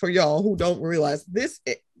is, for y'all who don't realize this,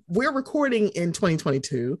 we're recording in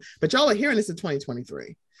 2022, but y'all are hearing this in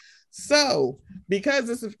 2023. So because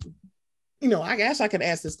this is, I guess I could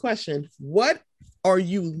ask this question: what are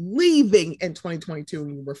you leaving in 2022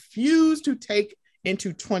 and you refuse to take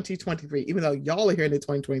into 2023, even though y'all are here in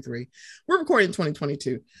 2023? We're recording in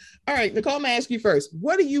 2022. All right, Nicole, I'm gonna ask you first.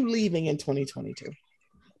 What are you leaving in 2022? These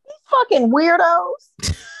fucking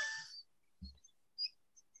weirdos.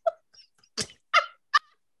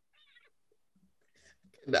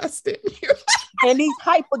 Not stand you. And these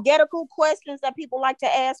hypothetical questions that people like to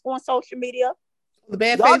ask on social media. The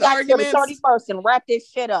bad faith arguments. 31st and wrap this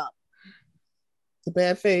shit up. The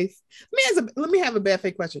bad faith. Let me have a bad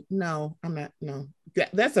faith question. No, I'm not. No,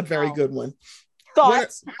 that's a very good one.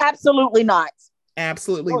 Thoughts? Absolutely not.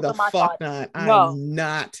 Absolutely the fuck thoughts. Not. No. I'm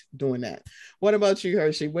not doing that. What about you,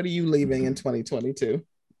 Hershey? What are you leaving in 2022?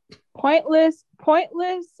 Pointless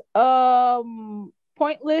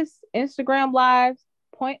Instagram lives,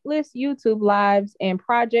 pointless YouTube lives, and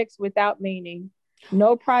projects without meaning.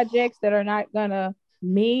 No projects that are not gonna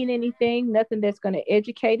mean anything, nothing that's going to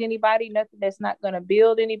educate anybody, nothing that's not going to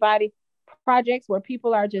build anybody. Projects where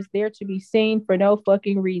people are just there to be seen for no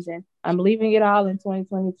fucking reason. I'm leaving it all in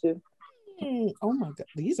 2022. Oh my God,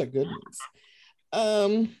 these are good ones.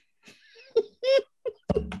 I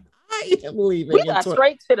am leaving. We got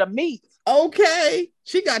straight to the meat. Okay,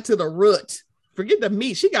 she got to the root. Forget the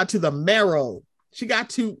meat. She got to the marrow. She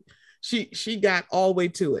got all the way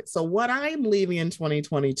to it. So what I'm leaving in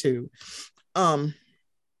 2022,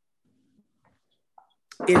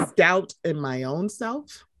 is doubt in my own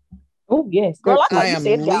self. Oh yes, girl, I am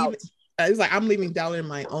leaving. It's like I'm leaving doubt in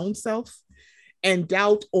my own self and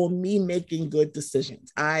doubt on me making good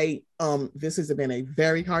decisions. This has been a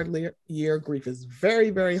very hard year. Grief is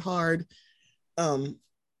very, very hard. And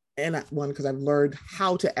because I've learned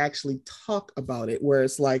how to actually talk about it, where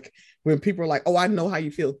it's like when people are like, oh, I know how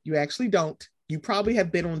you feel. You actually don't. You probably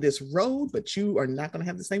have been on this road, but you are not going to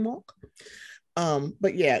have the same walk.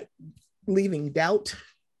 But yeah, leaving doubt,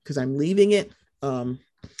 because I'm leaving it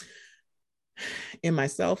in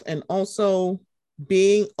myself, and also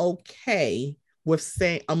being okay with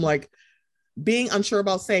saying, I'm like being unsure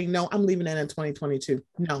about saying no. I'm leaving that in 2022.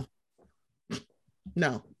 No.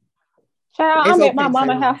 Child, I'm at my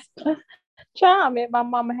mama's house. Child, I'm at my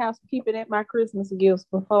mama's house keeping at my Christmas gifts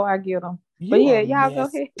before I get them. But yeah, y'all go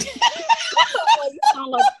ahead.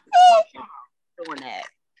 Doing that.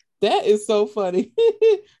 That is so funny.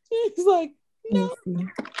 He's like, no.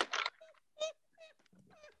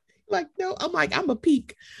 Like, no, I'm like, I'm a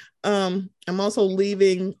peak. I'm also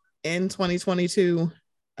leaving in 2022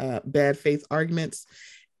 bad faith arguments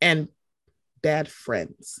and bad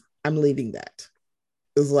friends. I'm leaving that.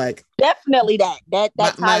 was like definitely that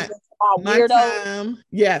ties into my weirdo. Time,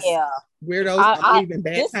 yes. Yeah. Weirdos. I'm leaving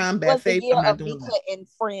bad time, bad faith. I'm not doing that. Cutting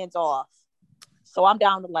friends off. So I'm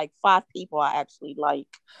down to like 5 people I actually like.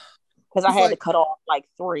 Because I had to cut off like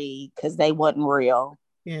 3 because they wasn't real.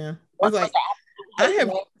 Yeah. Like, I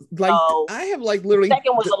have literally. The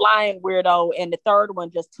second was a lying weirdo, and the third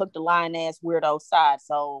one just took the lying ass weirdo side.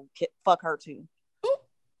 So fuck her too. Ooh.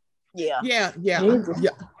 Yeah.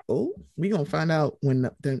 Oh, we gonna find out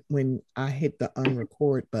when I hit the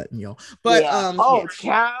unrecord button, y'all. But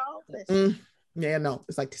child. Yeah, no,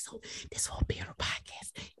 it's like this whole be on a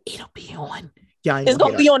podcast. It'll be on. It's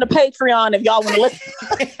gonna be on the Patreon if y'all want to listen.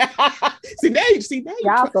 see now.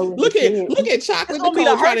 Look at Chocolate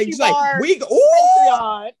Nicole trying to like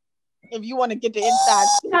Patreon. If you want to get the inside,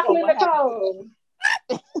 Chocolate Nicole.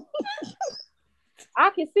 I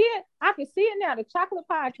can see it. Now. The Chocolate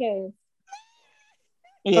Podcast.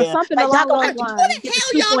 Yeah. Or something along those lines. What the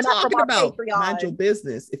hell y'all talking about? Mind your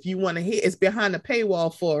business. If you want to hear, it's behind the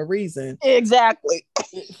paywall for a reason. Exactly.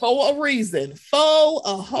 For a reason. For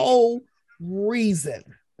a whole reason.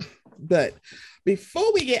 But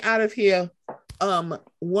before we get out of here,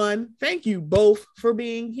 one, thank you both for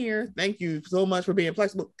being here. Thank you so much for being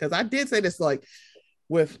flexible. Because I did say this, like,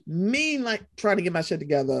 with me, like, trying to get my shit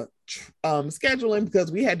together, scheduling,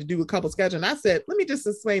 because we had to do a couple scheduling. And I said, let me just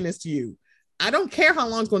explain this to you. I don't care how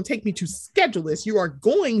long it's going to take me to schedule this. You are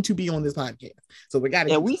going to be on this podcast. So we got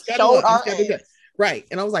to schedule our right.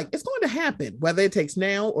 And I was like, it's going to happen, whether it takes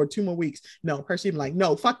now or 2 more weeks. No, Hershey, like,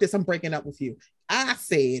 no, fuck this. I'm breaking up with you. I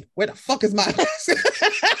said, where the fuck is my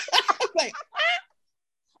like,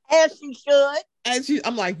 as she should.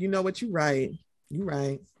 I'm like, you know what? You're right.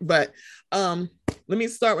 But let me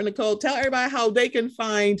start with Nicole. Tell everybody how they can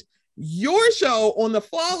find your show on the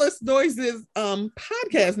Flawless Noises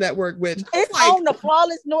podcast network, which it's like, on the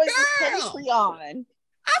Flawless Noises Patreon.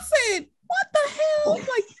 I said, what the hell?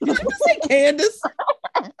 Like, did you say Candace?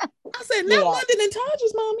 I said, not London and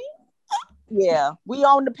Taja's mommy. Yeah, we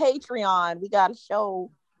own the Patreon. We got a show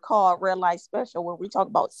called Red Light Special where we talk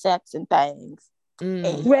about sex and things.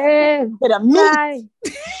 Red light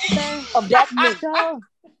of that meat.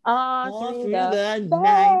 All through the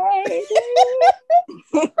night.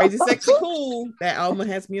 Crazy Sexy Cool. That album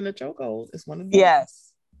has me in a chokehold. It's one of them.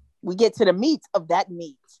 Yes. We get to the meat of that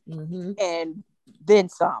meat. Mm-hmm. And then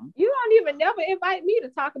some. You don't even never invite me to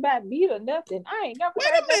talk about meat or nothing. I ain't never. Wait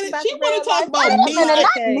a minute. She want to talk about meat.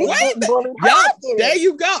 Y'all, there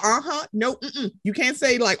you go. No, you can't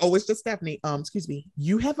say like, oh, it's just Stephanie. Excuse me.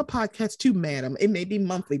 You have a podcast too, madam. It may be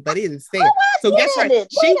monthly, but it is there. So guess what?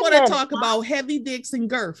 She want to talk about heavy dicks and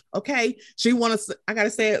girth. Okay. She want to. I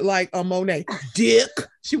gotta say it like Monet. Dick.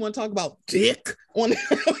 She want to talk about dick on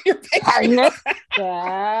your page.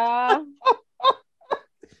 Yeah.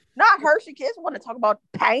 Not Hershey kids want to talk about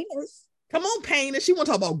penis. Come on, penis. She want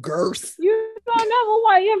to talk about girth. You don't never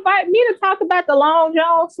want to invite me to talk about the Long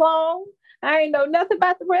John song. I ain't know nothing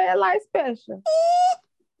about the Red Light Special.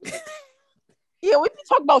 Yeah, we can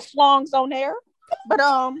talk about slongs on there. But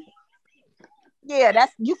yeah,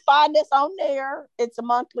 that's you find us on there. It's a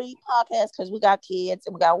monthly podcast because we got kids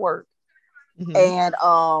and we got work. Mm-hmm. And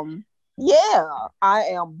yeah, I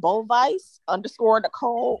am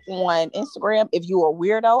Bovice_Nicole on Instagram. If you a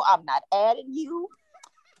weirdo, I'm not adding you.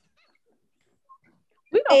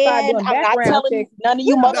 We don't start doing I'm not telling none of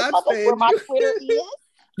you motherfuckers where my Twitter is.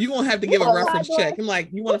 You're going to have to give a reference check. I'm like,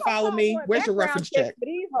 you want to follow me? Where's your reference check?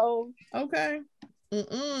 Okay.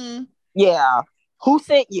 Yeah. Who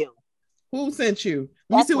sent you? Who sent you?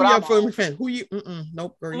 We see who your friend. Who you?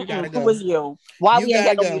 Nope, girl, you gotta go. Who was you? Why we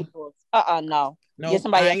ain't got no mutuals? No. No,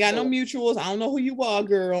 I ain't got no mutuals. I don't know who you are,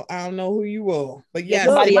 girl. I don't know who you are. But yes,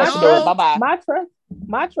 somebody else do it. Bye-bye.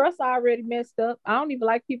 My trust already messed up. I don't even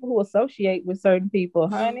like people who associate with certain people,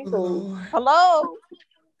 honey. Hello.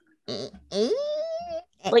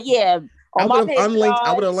 But yeah, I would have unlinked.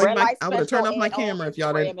 I would have turned off my camera if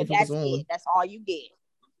y'all didn't. If it was on. That's all you get.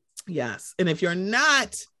 Yes, and if you're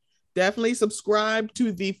not, definitely subscribe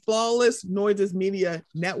to the Flawless Noises Media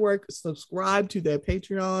Network. Subscribe to their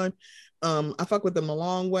Patreon. I fuck with them a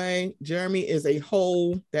long way. Jeremy is a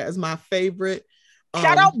whole. That is my favorite.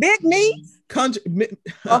 Shout out Big Me.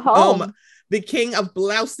 The king of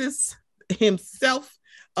blouses himself.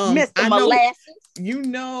 Mr. Molasses. You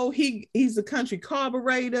know he's a country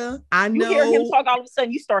carburetor. I know. You hear him talk, all of a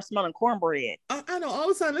sudden you start smelling cornbread. I know. All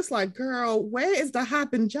of a sudden it's like, girl, where is the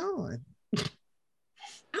Hoppin' John? I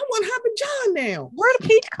want Hoppin' John now. Where the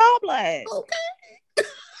peach cobbler at? Okay.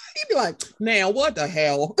 He'd be like, now what the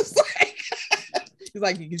hell? He's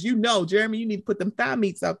like, because Jeremy, you need to put them thigh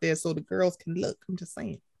meats out there so the girls can look. I'm just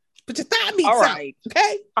saying. Put your thigh meats out.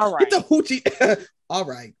 Okay? All right. Get the hoochie. All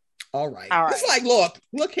right. All right. It's like,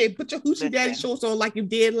 look here, put your hoochie daddy shorts on like you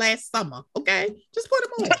did last summer. Okay, just put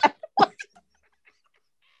them on.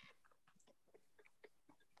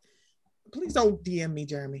 Please don't DM me,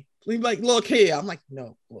 Jeremy. Please, like, look here. I'm like,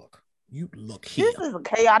 no, look. You look here. This is a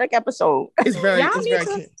chaotic episode. It's very. Y'all need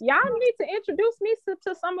to introduce me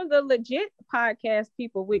to some of the legit podcast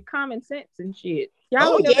people with common sense and shit.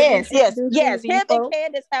 Y'all yes. Him and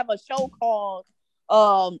Candace have a show called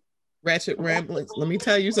Ratchet Ramblings. Let me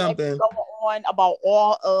tell you something. Go on about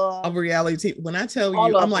all of reality. When I tell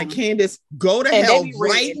you, I'm like, Candace, go to hell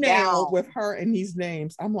right now with her and these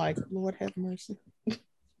names. I'm like, Lord have mercy.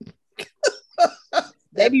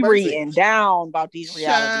 They be reading down about these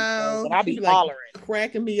reality shows, and I be hollering,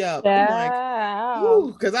 cracking me up. I'm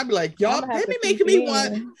like, because I be like, y'all, they be making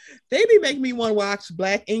me want to watch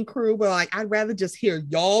Black Ink Crew, but like, I'd rather just hear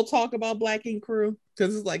y'all talk about Black Ink Crew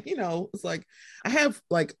because it's like, it's like I have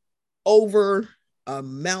like over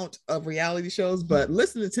amount of reality shows, but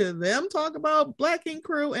listening to them talk about Black Ink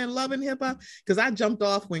Crew and Love and Hip Hop, because I jumped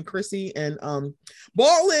off when Chrissy and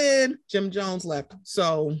Ballin Jim Jones left.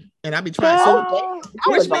 So, and I be trying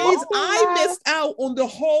which means I missed out on the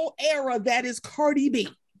whole era that is Cardi B.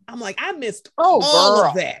 I'm like, I missed all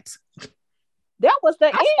of that. That was the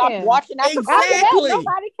end. Stopped watching after exactly.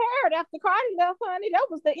 Nobody cared after Cardi left, honey. That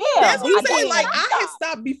was the end. That's what I'm saying. Like, I had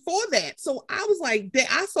stopped before that, so I was like,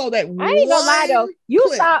 I saw that. I ain't gonna lie though.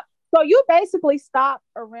 You stopped. So you basically stopped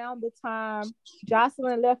around the time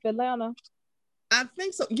Jocelyn left Atlanta. I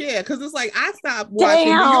think so. Yeah, because it's like I stopped watching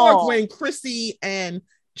New York when Chrissy and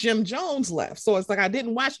Jim Jones left. So it's like I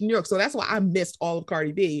didn't watch New York, so that's why I missed all of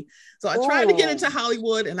Cardi B. So I tried to get into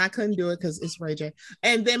Hollywood and I couldn't do it because it's Ray J.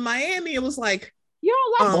 And then Miami, it was like, you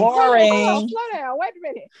don't like boring. Slow down. Wait a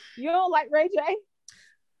minute. You don't like Ray J?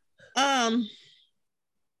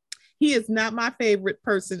 He is not my favorite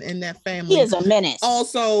person in that family. He is a menace.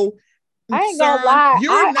 Also, I ain't gonna lie.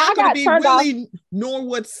 You're not going to be Willie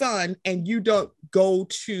Norwood's son, and you don't go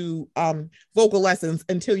to vocal lessons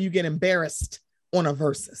until you get embarrassed on a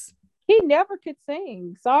versus. He never could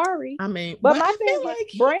sing. Sorry. I mean, but my thing was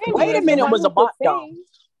Brandy. Wait a minute, was a bot dog.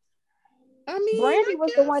 I mean, Brandy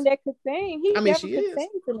was the one that could sing. He never could sing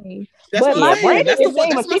to me. That's but what Brandy could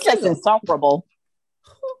sing, but she's just insufferable.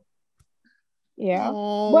 Yeah.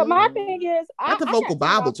 But my thing is, that's a vocal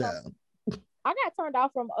Bible child. I got turned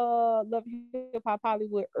off from Love Hip Hop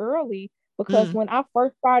Hollywood early because when I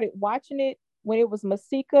first started watching it, when it was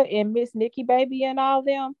Masika and Miss Nikki Baby and all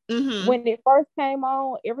them, when it first came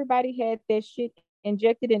on, everybody had that shit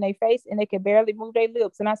injected in their face and they could barely move their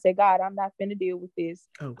lips. And I said, God, I'm not finna deal with this.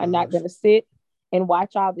 I'm not gonna sit and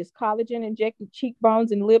watch all this collagen injected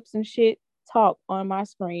cheekbones and lips and shit talk on my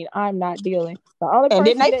screen. I'm not dealing. And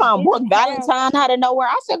then they found Brooke Valentine out of nowhere.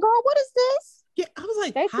 I said, girl, what is this? Yeah, I was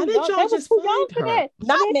like, how did y'all just find her?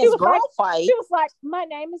 Not Miss Girl Fight. She was like, my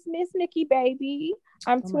name is Miss Nikki Baby.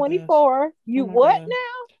 I'm 24. You what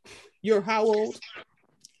now? You're how old?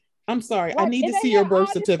 I'm sorry. I need to see your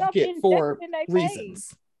birth certificate for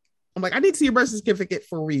reasons. I'm like, I need to see your birth certificate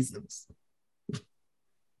for reasons.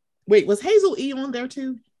 Wait, was Hazel E on there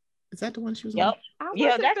too? Is that the one she was on? I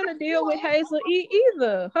wasn't gonna deal with Hazel E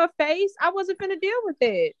either. Her face, I wasn't gonna deal with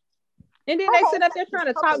it. And then they sit up there trying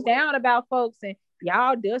to talk down about folks and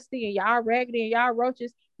y'all dusty and y'all raggedy and y'all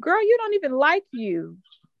roaches. Girl, you don't even like you.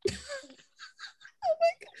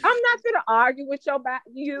 I'm not gonna argue with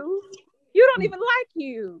you. You don't even like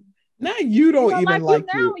you. Now you don't even like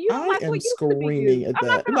you. I am screaming at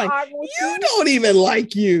that. I'm like, you don't even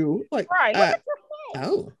like you. Like, right.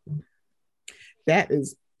 That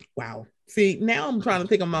is wow. See, now I'm trying to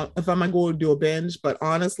think if I'm going to do a binge, but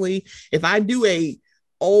honestly, if I do a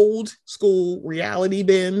old school reality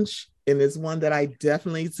binge, and it's one that I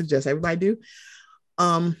definitely suggest everybody do,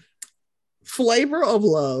 Flavor of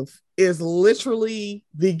Love is literally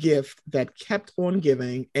the gift that kept on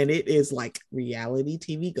giving, and it is like reality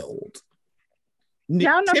TV gold.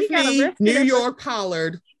 Tiffany New York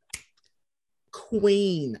Pollard,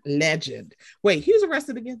 queen, legend. Wait, he was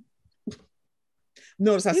arrested again?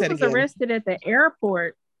 Notice I said again. He was arrested at the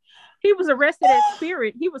airport. He was arrested at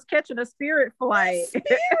Spirit. He was catching a Spirit flight.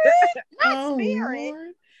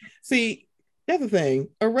 Spirit. See, that's the thing.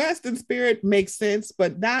 Arrest and Spirit makes sense,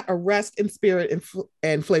 but not Arrest and Spirit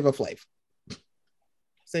and Flavor Flav.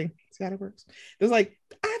 See how it works? It's like,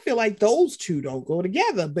 I feel like those two don't go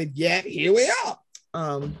together, but yet here we are.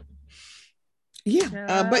 But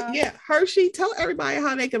yeah, Hershey, tell everybody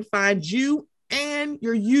how they can find you and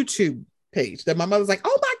your YouTube page. That my mother's like,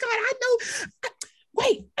 oh my God, I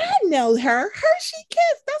know her. Hershey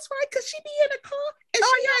Kiss. That's right, because she be in a car. And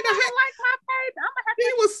like my page. He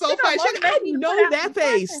was so funny. I know that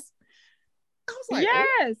face. I was like,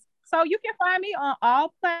 yes. So you can find me on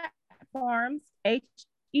all platforms.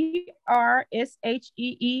 HERSHEEKISS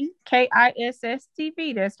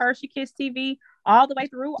TV. That's Hershey Kiss TV, all the way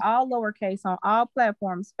through, all lowercase on all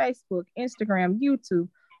platforms: Facebook, Instagram, YouTube,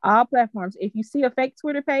 all platforms. If you see a fake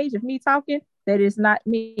Twitter page of me talking, that is not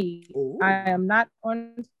me. Ooh. I am not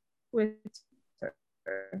on Twitter.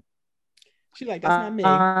 She like, that's not me.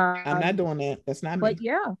 I'm not doing that. That's not me. But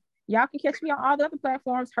yeah, y'all can catch me on all the other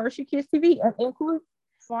platforms, Hershey Kiss TV, and include.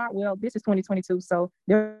 Well, this is 2022, so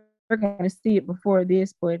they're going to see it before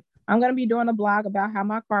this, but I'm going to be doing a blog about how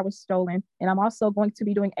my car was stolen, and I'm also going to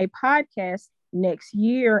be doing a podcast next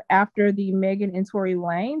year after the Megan and Tory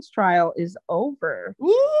Lanez trial is over.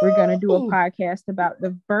 Ooh. We're going to do a podcast about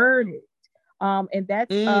the verdict, and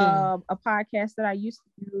that's a podcast that I used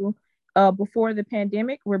to do before the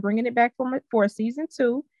pandemic. We're bringing it back for season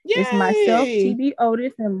 2. Yay! It's myself, TB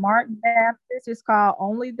Otis, and Mark Baptist. It's called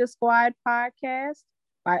Only the Squad Podcast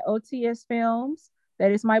by OTS Films.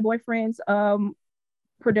 That is my boyfriend's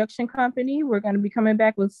production company. We're going to be coming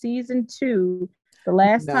back with season 2. The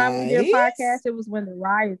last time we did a podcast, it was when the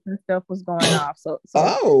riots and stuff was going off. So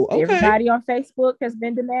okay. Everybody on Facebook has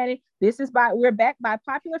been demanding. We're back by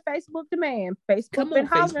popular Facebook demand. Facebook been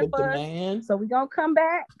hollering for us, so we're gonna come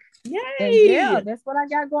back. Yay! And yeah, that's what I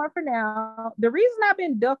got going for now. The reason I've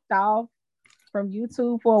been ducked off from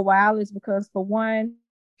YouTube for a while is because, for one,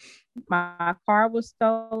 my car was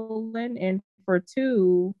stolen, and for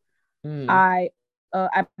two, I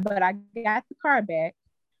got the car back,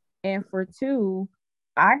 and for two,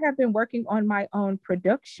 I have been working on my own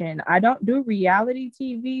production. I don't do reality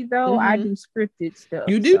TV though. I do scripted stuff.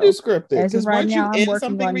 You do scripted. As of right now, I'm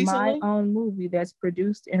working on my own movie that's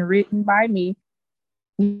produced and written by me.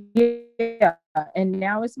 Yeah, and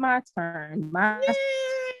now it's my turn. My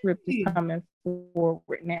script is coming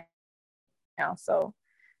forward now. So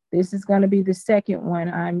this is going to be the second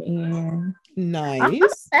one I'm in. Nice. I'm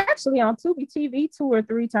actually on Tubi TV 2 or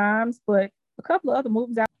 3 times, but a couple of other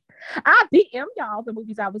movies I DM y'all the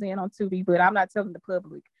movies I was in on Tubi, but I'm not telling the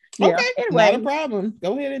public. Yeah. Okay, anyway, not a problem.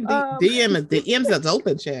 Go ahead and DMs that's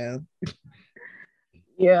open, child.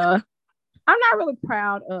 Yeah. I'm not really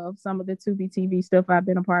proud of some of the Tubi TV stuff I've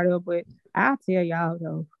been a part of, but I'll tell y'all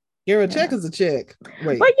though. You're a check is a check.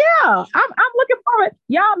 Wait. But yeah, I'm looking forward.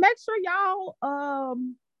 Y'all make sure y'all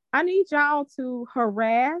I need y'all to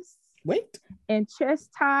harass and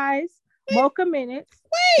chastise Mocha Minutes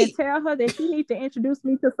and tell her that she needs to introduce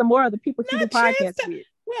me to some more of the people she do podcasts with.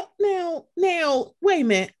 Well, now, wait a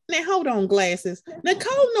minute. Now, hold on, glasses.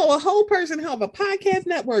 Nicole know a whole person have a podcast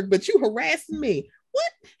network, but you harassing me.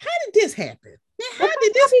 What? How did this happen? How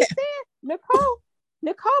did this happen?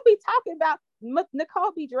 Nicole be talking about,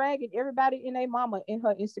 Nicole be dragging everybody and their mama in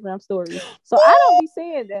her Instagram stories. So I don't be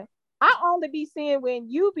saying that. I only be seeing when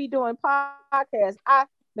you be doing podcasts.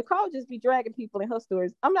 Nicole just be dragging people in her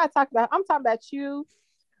stories. I'm talking about you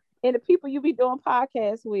and the people you be doing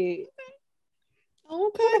podcasts with.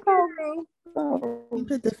 Okay, girl. You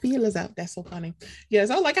put the feelers out. That's so funny. Yes,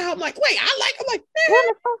 I'm like, I'm like,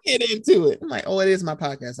 get into it. I'm like, oh, it is my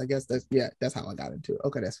podcast. I guess that's how I got into it.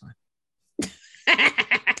 Okay, that's fine.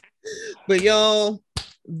 But y'all,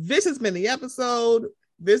 this has been the episode.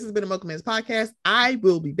 This has been a Mocha Minutes podcast. I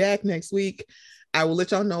will be back next week. I will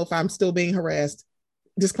let y'all know if I'm still being harassed.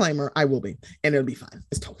 Disclaimer, I will be, and it'll be fine.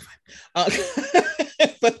 It's totally fine.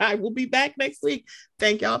 But I will be back next week.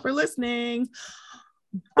 Thank y'all for listening.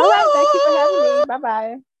 All right, thank you for having me.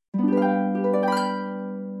 Bye-bye.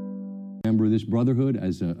 Member of this brotherhood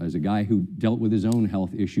as a guy who dealt with his own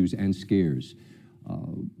health issues and scares.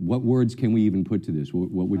 What words can we even put to this?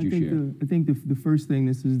 What would you share? I think the first thing,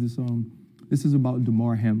 this is about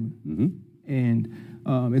Damar Hamlin. Mm-hmm.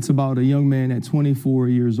 And it's about a young man at 24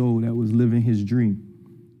 years old that was living his dream,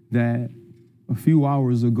 that a few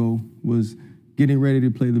hours ago was getting ready to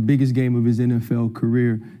play the biggest game of his NFL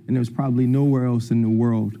career, and there's probably nowhere else in the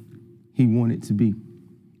world he wanted to be.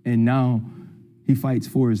 And now he fights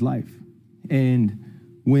for his life. And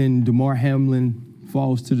when Damar Hamlin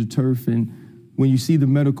falls to the turf, and when you see the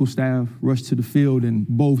medical staff rush to the field and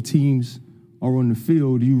both teams are on the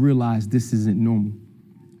field, you realize this isn't normal.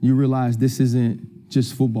 You realize this isn't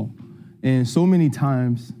just football. And so many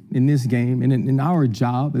times in this game, and in our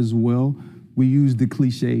job as well, we use the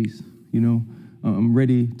cliches, I'm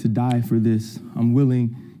ready to die for this. I'm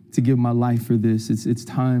willing to give my life for this. It's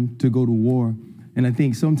time to go to war. And I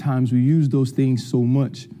think sometimes we use those things so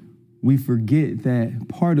much, we forget that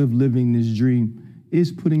part of living this dream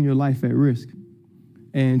is putting your life at risk.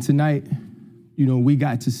 And tonight, we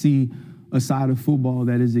got to see a side of football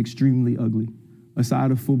that is extremely ugly, a side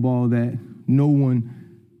of football that no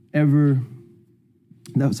one ever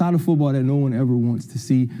the side of football that no one ever wants to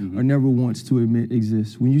see or never wants to admit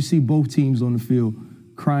exists. When you see both teams on the field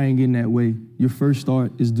crying in that way, your first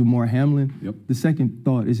thought is Damar Hamlin. Yep. The second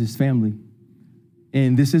thought is his family.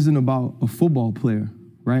 And this isn't about a football player,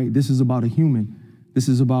 right? This is about a human. This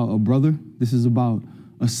is about a brother. This is about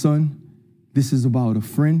a son. This is about a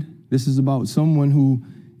friend. This is about someone who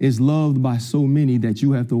is loved by so many that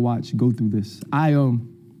you have to watch go through this. I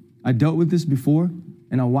dealt with this before,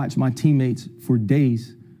 and I watched my teammates for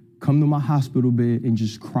days come to my hospital bed and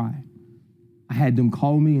just cry. I had them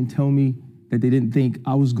call me and tell me that they didn't think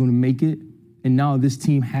I was gonna make it, and now this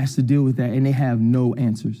team has to deal with that, and they have no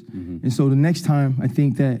answers. And so the next time I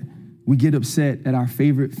think that we get upset at our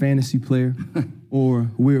favorite fantasy player,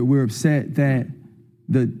 or we're upset that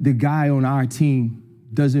the guy on our team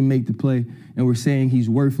doesn't make the play, and we're saying he's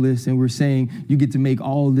worthless, and we're saying you get to make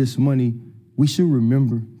all this money, we should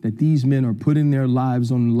remember that these men are putting their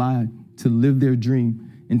lives on the line to live their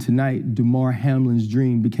dream. And tonight, Damar Hamlin's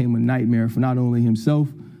dream became a nightmare for not only himself,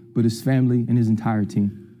 but his family and his entire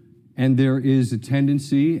team. And there is a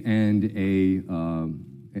tendency and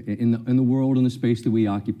in the world, in the space that we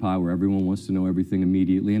occupy, where everyone wants to know everything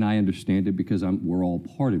immediately, and I understand it because we're all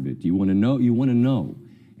part of it. You want to know,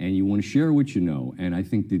 and you want to share what you know. And I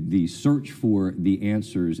think that the search for the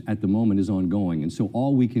answers at the moment is ongoing. And so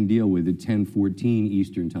all we can deal with at 10:14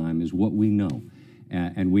 Eastern time is what we know.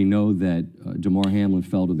 And we know that Damar Hamlin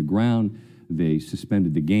fell to the ground. They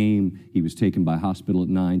suspended the game. He was taken by hospital at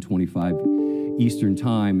 9:25 Eastern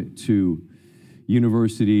time to the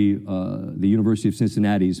University of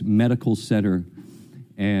Cincinnati's medical center.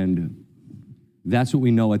 And that's what we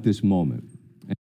know at this moment.